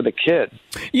looking out for the kids?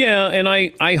 Yeah, and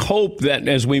I hope that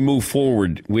as we move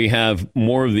forward, we have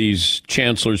more of these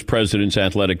chancellors, presidents,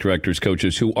 athletic directors,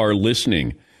 coaches who are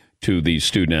listening to these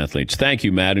student athletes. Thank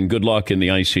you, Matt, and good luck in the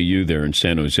ICU there in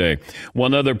San Jose.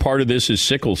 One other part of this is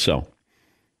sickle cell.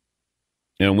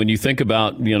 When you think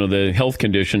about, the health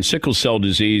condition, sickle cell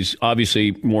disease,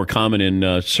 obviously more common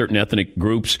in certain ethnic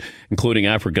groups, including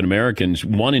African Americans.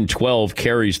 1 in 12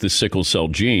 carries the sickle cell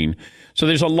gene. So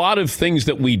there's a lot of things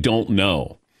that we don't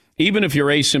know. Even if you're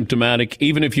asymptomatic,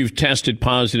 even if you've tested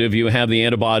positive, you have the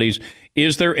antibodies,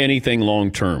 is there anything long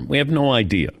term? We have no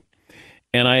idea.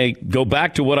 And I go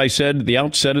back to what I said at the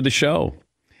outset of the show.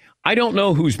 I don't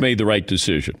know who's made the right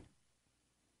decision,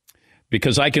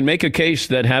 because I can make a case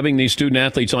that having these student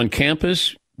athletes on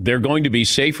campus, they're going to be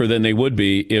safer than they would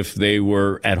be if they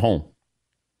were at home.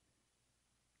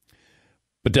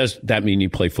 But does that mean you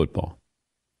play football?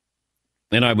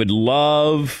 And I would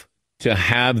love to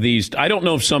have these. I don't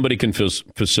know if somebody can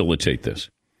facilitate this.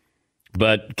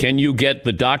 But can you get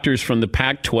the doctors from the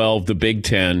Pac-12, the Big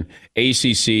Ten,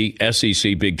 ACC,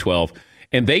 SEC, Big 12,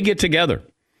 and they get together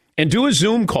and do a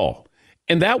Zoom call?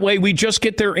 And that way we just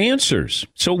get their answers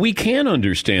so we can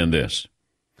understand this.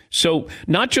 So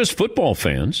not just football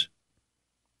fans,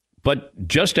 but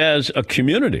just as a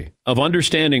community of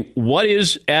understanding what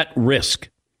is at risk.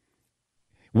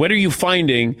 What are you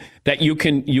finding that you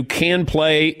can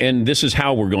play, and this is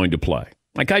how we're going to play?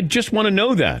 I just want to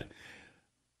know that.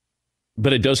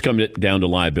 But it does come down to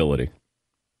liability.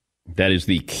 That is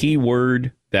the key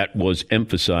word that was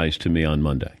emphasized to me on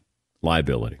Monday,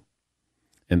 liability.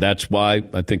 And that's why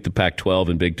I think the Pac-12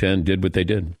 and Big Ten did what they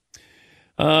did.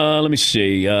 Let me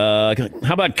see. How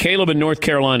about Caleb in North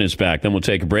Carolina is back? Then we'll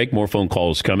take a break. More phone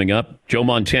calls coming up. Joe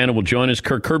Montana will join us.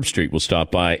 Kirk Herbstreit will stop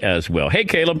by as well. Hey,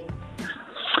 Caleb.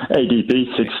 Hey,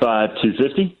 DP, 6'5",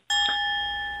 250.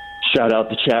 Shout out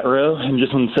the chat row, and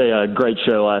just want to say a great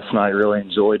show last night. Really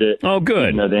enjoyed it. Oh,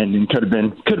 good. The ending could have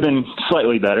been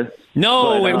slightly better.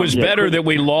 No, it was better that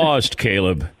we lost,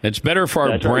 Caleb. It's better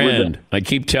for our brand. I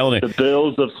keep telling it. The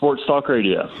Bills of Sports Talk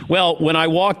Radio. Well, when I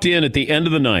walked in at the end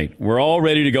of the night, we're all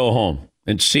ready to go home,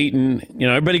 and Seton,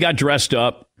 everybody got dressed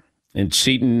up, and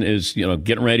Seton is,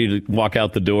 getting ready to walk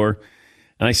out the door.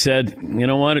 And I said, you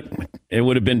know what? It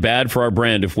would have been bad for our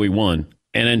brand if we won.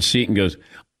 And then Seton goes,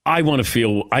 I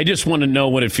just want to know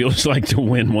what it feels like to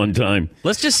win one time.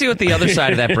 Let's just see what the other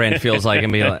side of that brand feels like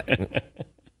and be like,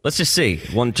 let's just see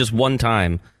one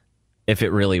time if it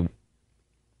really.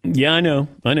 Yeah, I know.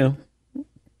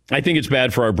 I think it's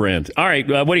bad for our brand. All right.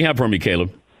 What do you have for me,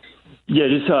 Caleb? Yeah,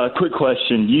 just a quick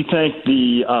question. Do you think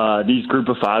these Group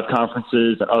of Five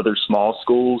conferences and other small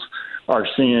schools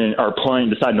deciding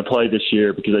to play this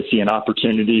year because they see an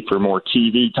opportunity for more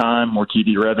TV time, more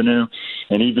TV revenue,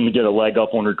 and even to get a leg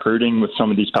up on recruiting with some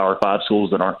of these Power 5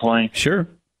 schools that aren't playing? Sure.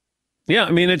 Yeah,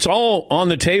 it's all on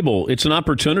the table. It's an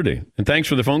opportunity. And thanks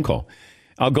for the phone call.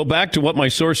 I'll go back to what my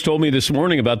source told me this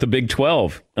morning about the Big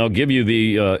 12. I'll give you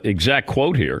the exact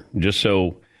quote here, just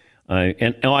so. I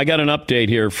got an update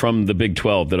here from the Big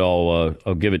 12 that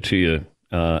I'll give it to you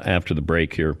after the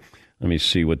break here. Let me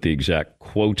see what the exact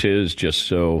quote is, just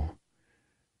so.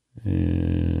 All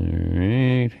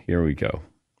right, here we go.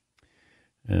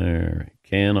 All right,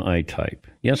 can I type?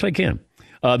 Yes, I can.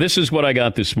 This is what I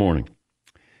got this morning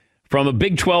from a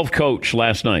Big 12 coach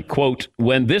last night. Quote,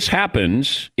 when this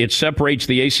happens, it separates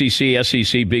the ACC,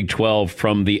 SEC, Big 12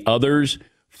 from the others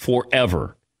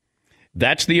forever.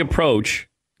 That's the approach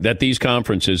that these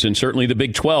conferences, and certainly the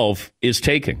Big 12, is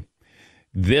taking.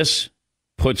 This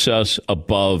puts us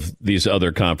above these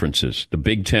other conferences, the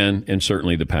Big 10 and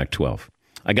certainly the Pac-12.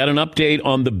 I got an update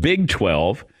on the Big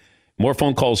 12. More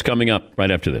phone calls coming up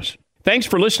right after this. Thanks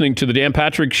for listening to the Dan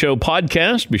Patrick Show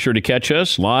podcast. Be sure to catch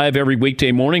us live every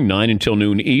weekday morning, 9 until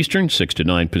noon Eastern, 6 to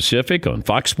 9 Pacific on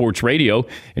Fox Sports Radio.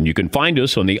 And you can find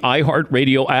us on the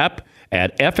iHeartRadio app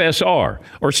at FSR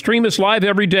or stream us live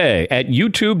every day at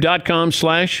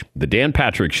youtube.com/The Dan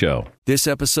Patrick Show. This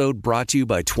episode brought to you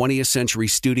by 20th Century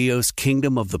Studios'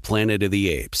 Kingdom of the Planet of the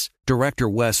Apes. Director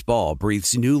Wes Ball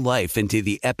breathes new life into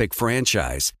the epic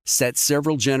franchise, set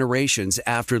several generations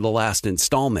after the last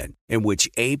installment, in which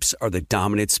apes are the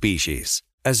dominant species.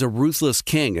 As a ruthless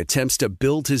king attempts to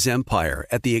build his empire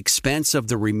at the expense of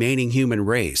the remaining human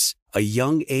race, a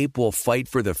young ape will fight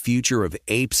for the future of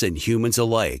apes and humans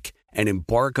alike and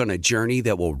embark on a journey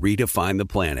that will redefine the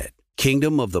planet.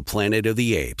 Kingdom of the Planet of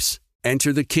the Apes.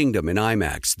 Enter the kingdom in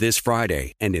IMAX this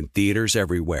Friday and in theaters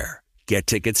everywhere. Get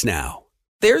tickets now.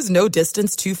 There's no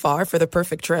distance too far for the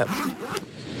perfect trip.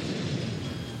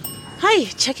 Hi,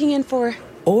 checking in for...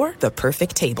 Or the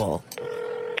perfect table.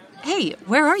 Hey,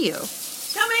 where are you?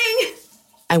 Coming!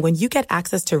 And when you get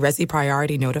access to Resi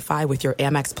Priority Notify with your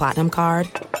Amex Platinum card...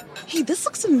 Hey, this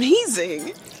looks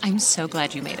amazing. I'm so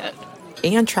glad you made it.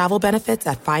 And travel benefits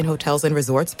at fine hotels and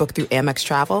resorts booked through Amex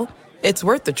Travel, it's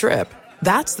worth the trip.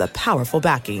 That's the powerful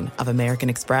backing of American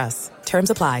Express. Terms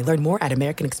apply. Learn more at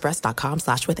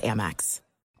americanexpress.com/withAmex.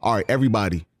 All right,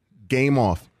 everybody, game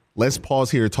off. Let's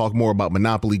pause here to talk more about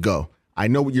Monopoly Go. I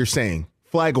know what you're saying.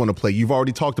 Flag on the play. You've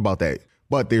already talked about that.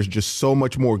 But there's just so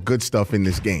much more good stuff in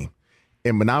this game.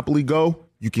 In Monopoly Go,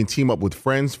 you can team up with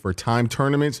friends for timed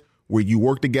tournaments where you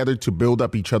work together to build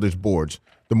up each other's boards.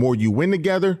 The more you win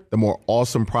together, the more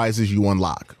awesome prizes you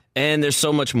unlock. And there's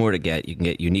so much more to get. You can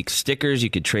get unique stickers. You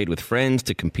could trade with friends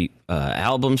to compete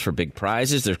albums for big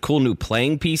prizes. There's cool new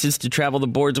playing pieces to travel the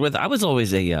boards with. I was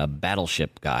always a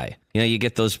Battleship guy. You know, you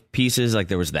get those pieces, like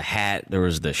there was the hat, there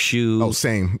was the shoe. Oh,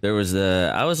 same. I was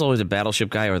always a Battleship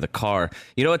guy, or the car.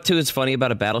 You know what, too, is funny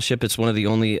about a Battleship? It's one of the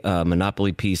only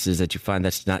Monopoly pieces that you find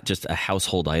that's not just a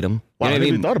household item. Wow, You know I what never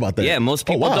even thought about that. Yeah, most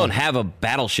people wow. don't have a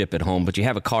Battleship at home, but you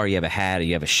have a car, you have a hat,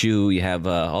 you have a shoe, you have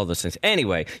all those things.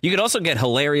 Anyway, you could also get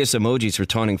hilarious emojis for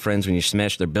taunting friends when you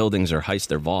smash their buildings or heist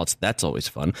their vaults. That's always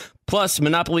fun. Plus,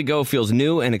 Monopoly Go feels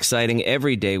new and exciting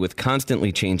every day with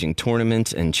constantly changing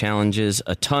tournaments and challenges.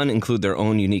 A ton include their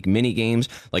own unique mini games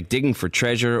like digging for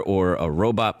treasure or a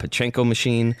robot Pachinko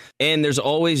machine. And there's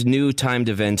always new timed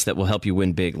events that will help you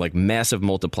win big, like massive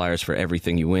multipliers for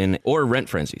everything you win or rent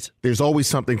frenzies. There's always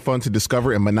something fun to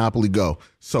discover in Monopoly Go.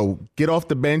 So get off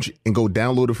the bench and go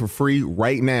download it for free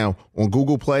right now on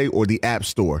Google Play or the App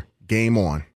Store. Game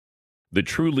on. The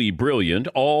truly brilliant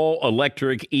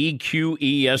all-electric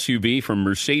EQE SUV from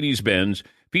Mercedes-Benz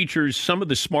features some of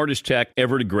the smartest tech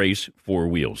ever to grace four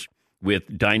wheels.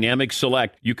 With Dynamic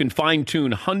Select, you can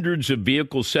fine-tune hundreds of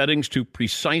vehicle settings to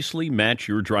precisely match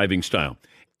your driving style.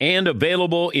 And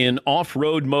available in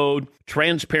off-road mode,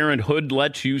 transparent hood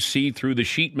lets you see through the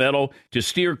sheet metal to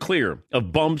steer clear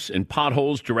of bumps and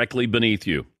potholes directly beneath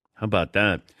you. How about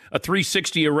that? A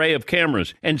 360 array of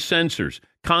cameras and sensors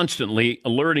constantly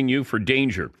alerting you for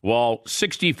danger, while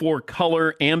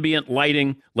 64-color ambient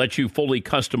lighting lets you fully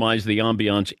customize the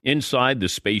ambiance inside the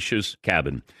spacious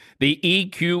cabin. The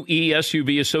EQE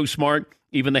SUV is so smart,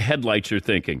 even the headlights are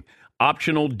thinking.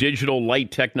 Optional digital light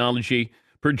technology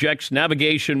projects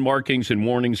navigation markings and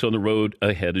warnings on the road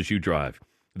ahead as you drive.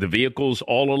 The vehicle's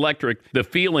all electric. The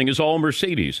feeling is all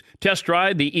Mercedes. Test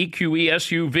drive the EQE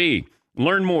SUV.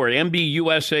 Learn more at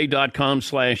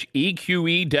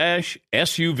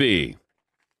MBUSA.com/EQE-SUV.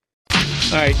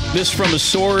 All right, this from a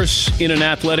source in an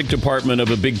athletic department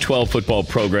of a Big 12 football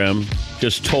program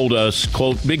just told us,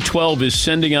 quote, Big 12 is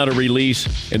sending out a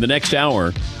release in the next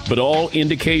hour, but all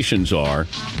indications are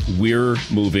we're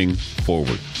moving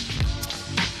forward.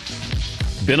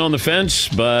 Been on the fence,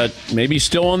 but maybe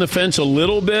still on the fence a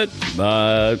little bit.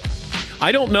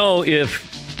 I don't know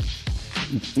if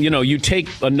you take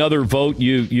another vote,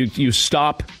 you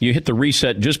stop, you hit the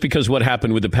reset just because what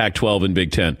happened with the Pac-12 and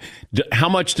Big Ten. How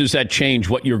much does that change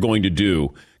what you're going to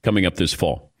do coming up this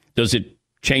fall? Does it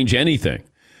change anything?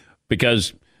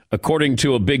 Because according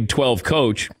to a Big 12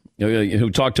 coach who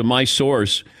talked to my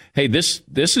source, hey, this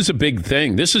is a big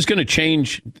thing. This is going to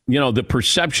change, the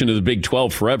perception of the Big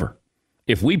 12 forever.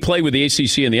 If we play with the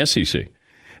ACC and the SEC,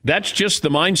 that's just the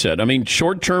mindset. I mean,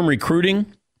 short-term recruiting,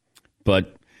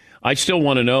 but I still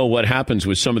want to know what happens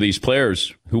with some of these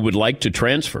players who would like to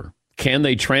transfer. Can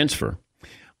they transfer?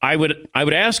 I would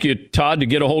ask you, Todd, to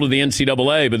get a hold of the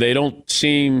NCAA, but they don't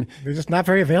seem... They're just not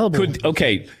very available.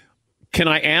 Okay, can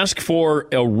I ask for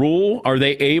a rule? Are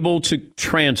they able to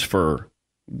transfer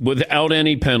without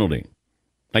any penalty?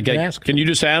 Can you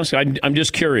just ask? I'm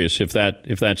just curious if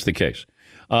that's the case.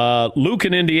 Luke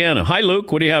in Indiana. Hi,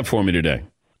 Luke. What do you have for me today?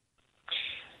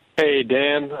 Hey,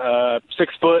 Dan.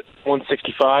 6 foot,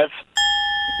 165.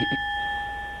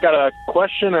 Got a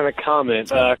question and a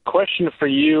comment. Question for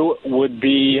you would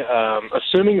be,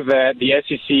 assuming that the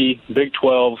SEC, Big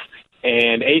 12,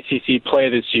 and ACC play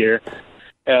this year,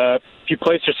 if you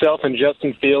place yourself in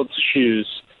Justin Fields' shoes,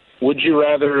 would you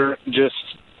rather just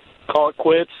call it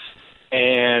quits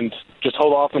and just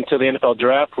hold off until the NFL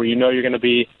draft where you're going to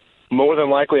be more than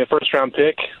likely a first-round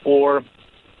pick, or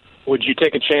would you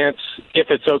take a chance if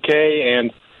it's okay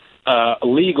and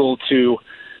legal to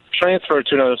transfer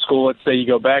to another school? Let's say you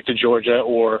go back to Georgia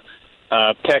or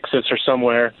Texas or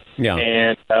somewhere,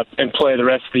 and play the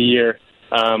rest of the year.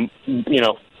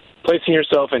 Placing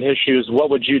yourself in his shoes,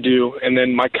 what would you do? And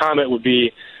then my comment would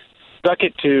be, suck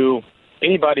it to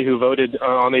anybody who voted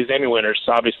on these Emmy winners.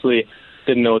 Obviously,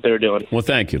 didn't know what they were doing. Well,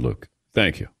 thank you, Luke.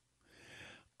 Thank you.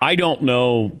 I don't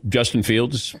know Justin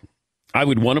Fields. I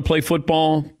would want to play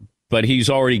football, but he's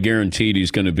already guaranteed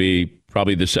he's going to be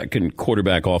probably the second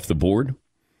quarterback off the board,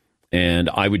 and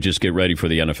I would just get ready for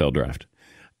the NFL draft.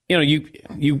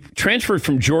 You transferred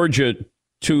from Georgia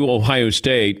to Ohio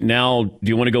State. Now, do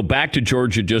you want to go back to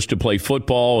Georgia just to play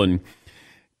football and,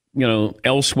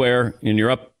 elsewhere, and you're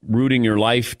uprooting your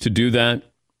life to do that?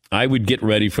 I would get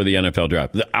ready for the NFL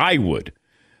draft. I would.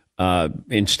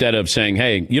 Instead of saying,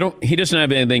 hey, he doesn't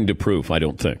have anything to prove, I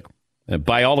don't think.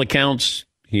 By all accounts,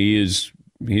 he's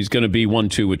going to be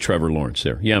 1-2 with Trevor Lawrence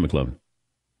there. Yeah, McLovin.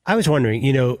 I was wondering,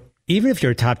 even if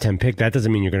you're a top 10 pick, that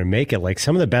doesn't mean you're going to make it. Like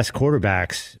some of the best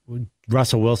quarterbacks,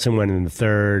 Russell Wilson went in the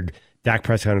third, Dak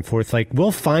Prescott in fourth. Like,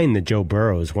 we'll find the Joe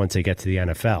Burrows once they get to the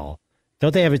NFL.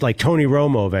 Don't they have it? Like Tony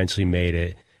Romo eventually made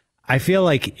it. I feel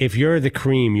like if you're the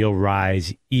cream, you'll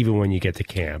rise even when you get to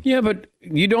camp. Yeah, but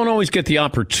you don't always get the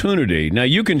opportunity. Now,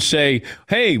 you can say,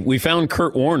 hey, we found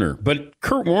Kurt Warner. But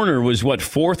Kurt Warner was,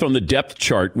 fourth on the depth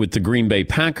chart with the Green Bay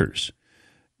Packers.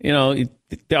 A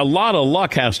lot of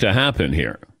luck has to happen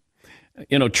here.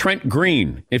 Trent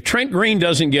Green. If Trent Green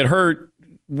doesn't get hurt,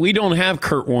 we don't have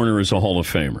Kurt Warner as a Hall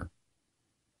of Famer.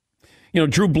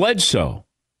 Drew Bledsoe.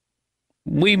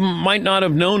 We might not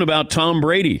have known about Tom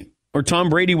Brady, or Tom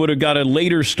Brady would have got a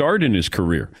later start in his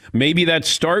career. Maybe that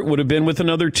start would have been with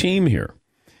another team here.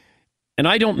 And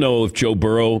I don't know if Joe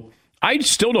Burrow, I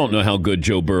still don't know how good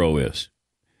Joe Burrow is,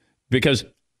 because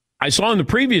I saw him the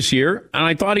previous year and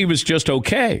I thought he was just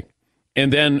okay.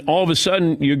 And then all of a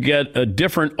sudden you get a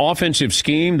different offensive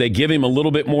scheme. They give him a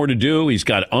little bit more to do. He's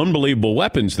got unbelievable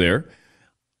weapons there.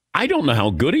 I don't know how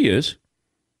good he is.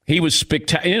 He was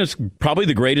spectacular. It's probably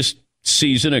the greatest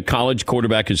season a college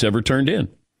quarterback has ever turned in.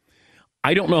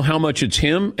 I don't know how much it's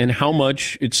him and how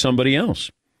much it's somebody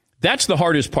else. That's the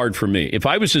hardest part for me. If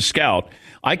I was a scout,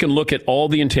 I can look at all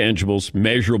the intangibles,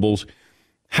 measurables.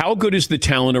 How good is the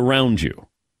talent around you?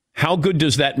 How good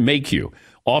does that make you?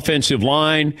 Offensive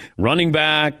line, running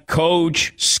back,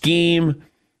 coach, scheme.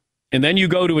 And then you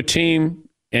go to a team,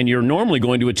 and you're normally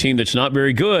going to a team that's not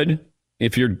very good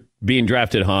if you're being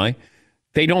drafted high.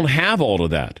 They don't have all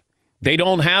of that. They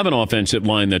don't have an offensive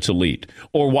line that's elite,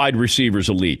 or wide receivers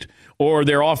elite, or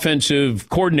their offensive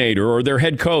coordinator or their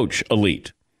head coach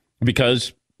elite,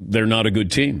 because they're not a good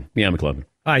team. Yeah, McLovin.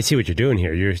 I see what you're doing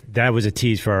here. That was a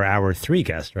tease for our hour 3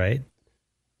 guest, right?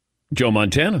 Joe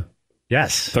Montana.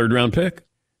 Yes. Third-round pick.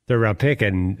 Third-round pick,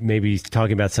 and maybe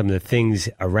talking about some of the things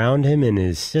around him in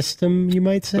his system, you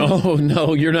might say? Oh,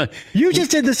 no, you're not. You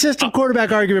just did the system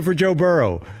quarterback argument for Joe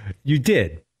Burrow. You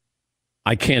did.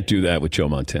 I can't do that with Joe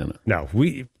Montana. No,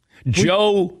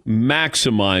 Joe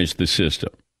maximized the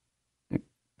system.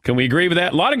 Can we agree with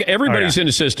that? Everybody's in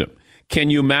a system.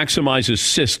 Can you maximize a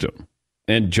system?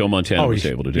 And Joe Montana was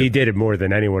able to do it. He did it more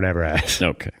than anyone ever has.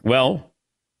 Okay. Well,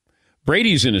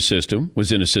 Brady's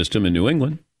was in a system in New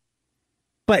England.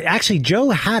 But actually, Joe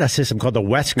had a system called the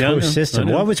West Coast system.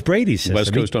 What was Brady's system?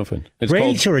 West Coast offense.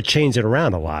 Brady sort of changed it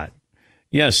around a lot.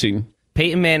 Yeah, see.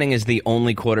 Peyton Manning is the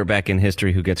only quarterback in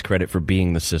history who gets credit for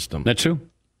being the system. That's true.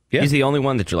 Yeah. He's the only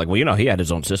one that you're like, well, he had his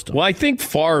own system. Well, I think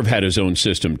Favre had his own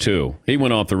system, too. He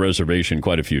went off the reservation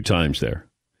quite a few times there.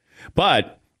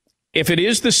 But if it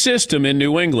is the system in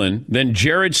New England, then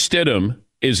Jarrett Stidham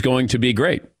is going to be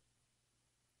great.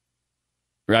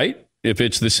 Right? If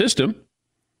it's the system.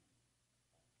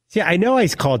 Yeah, I know I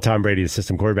called Tom Brady the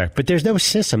system quarterback, but there's no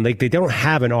system. They don't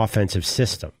have an offensive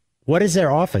system. What is their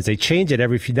offense? They change it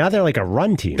every few. Now they're like a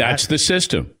run team. That's the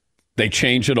system. They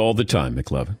change it all the time,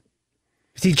 McLovin.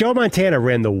 See, Joe Montana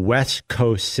ran the West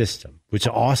Coast system, which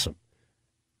is awesome.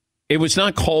 It was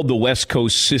not called the West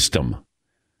Coast system.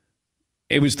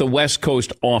 It was the West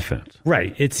Coast offense.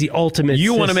 Right. It's the ultimate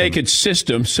You system. want to make it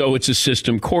system, so it's a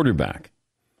system quarterback.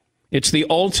 It's the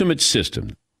ultimate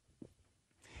system.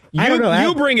 I don't know.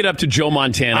 You bring it up to Joe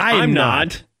Montana. I'm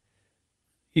not.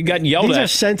 You got yelled These at. are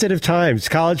sensitive times.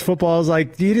 College football is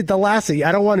like, you did the last thing.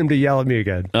 I don't want him to yell at me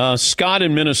again. Scott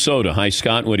in Minnesota. Hi,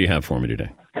 Scott. What do you have for me today?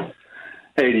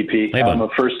 Hey, DP. Hey, I'm a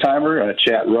first-timer, a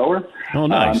chat rower. Oh,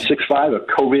 nice. I'm 6'5", a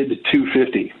COVID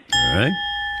 250. All right.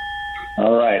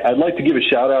 All right. I'd like to give a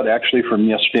shout-out, actually, from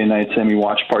yesterday night's Emmy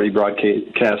Watch Party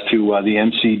broadcast to the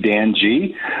MC Dan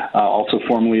G., also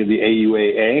formerly of the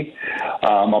AUAA,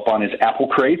 up on his apple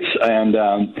crates. And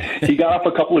he got off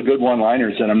a couple of good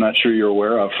one-liners that I'm not sure you're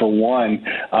aware of. For one,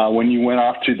 when you went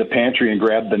off to the pantry and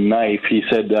grabbed the knife, he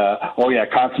said, oh, yeah,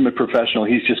 consummate professional.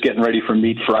 He's just getting ready for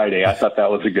Meat Friday. I thought that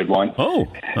was a good one. Oh.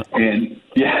 And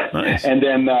yeah. Nice. And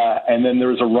then there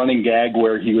was a running gag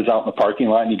where he was out in the parking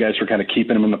lot and you guys were kind of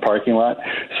keeping him in the parking lot.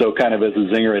 So kind of as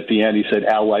a zinger at the end, he said,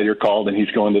 Al Leiter called and he's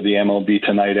going to the MLB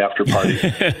tonight after party.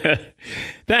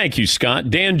 Thank you, Scott.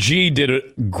 Dan G. did a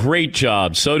great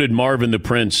job. So did Marvin the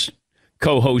Prince,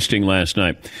 co-hosting last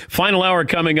night. Final hour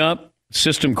coming up.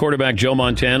 System quarterback Joe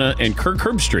Montana and Kirk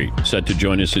Herbstreit set to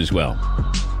join us as well.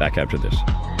 Back after this.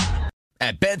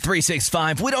 At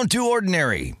Bet365, we don't do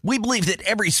ordinary. We believe that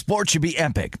every sport should be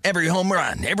epic. Every home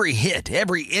run, every hit,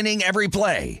 every inning, every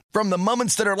play. From the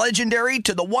moments that are legendary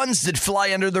to the ones that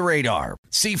fly under the radar.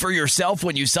 See for yourself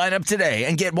when you sign up today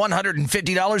and get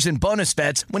 $150 in bonus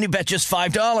bets when you bet just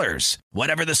 $5.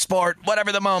 Whatever the sport,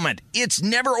 whatever the moment, it's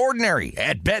never ordinary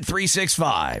at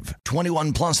Bet365.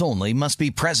 21 plus only. Must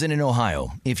be present in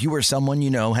Ohio. If you or someone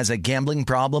you know has a gambling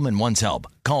problem and wants help,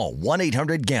 call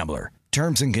 1-800-GAMBLER.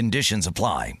 Terms and conditions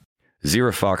apply.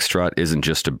 Zero Foxtrot isn't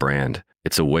just a brand,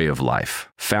 it's a way of life.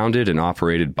 Founded and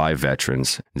operated by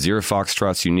veterans, Zero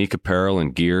Foxtrot's unique apparel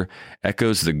and gear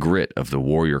echoes the grit of the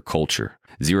warrior culture.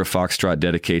 Zero Foxtrot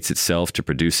dedicates itself to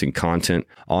producing content,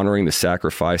 honoring the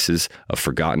sacrifices of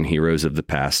forgotten heroes of the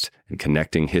past, and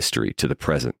connecting history to the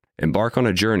present. Embark on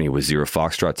a journey with Zero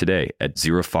Foxtrot today at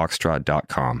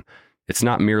zerofoxtrot.com. It's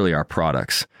not merely our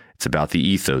products, it's about the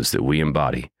ethos that we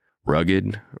embody.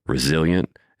 Rugged,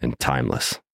 resilient, and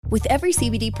timeless. With every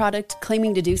CBD product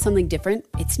claiming to do something different,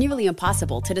 it's nearly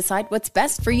impossible to decide what's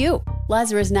best for you.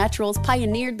 Lazarus Naturals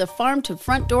pioneered the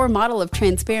farm-to-front-door model of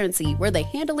transparency, where they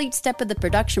handle each step of the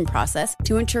production process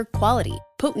to ensure quality,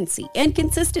 potency, and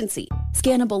consistency.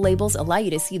 Scannable labels allow you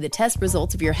to see the test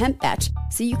results of your hemp batch,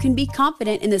 so you can be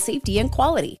confident in the safety and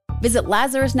quality. Visit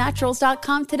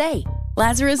LazarusNaturals.com today.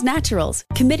 Lazarus Naturals,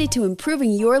 committed to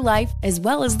improving your life as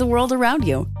well as the world around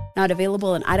you. Not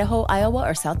available in Idaho, Iowa,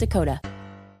 or South Dakota.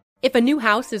 If a new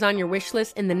house is on your wish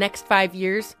list in the next 5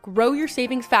 years, grow your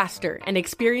savings faster and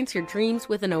experience your dreams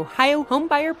with an Ohio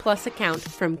Homebuyer Plus account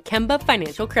from Kemba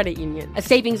Financial Credit Union. A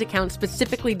savings account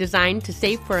specifically designed to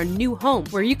save for a new home,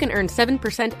 where you can earn 7%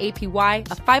 APY,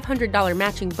 a $500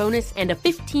 matching bonus, and a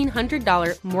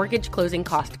 $1,500 mortgage closing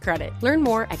cost credit. Learn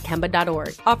more at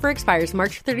Kemba.org. Offer expires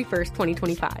March 31st,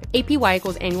 2025. APY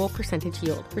equals annual percentage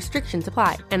yield. Restrictions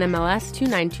apply. NMLS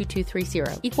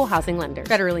 292230. Equal housing lender.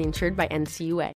 Federally insured by NCUA.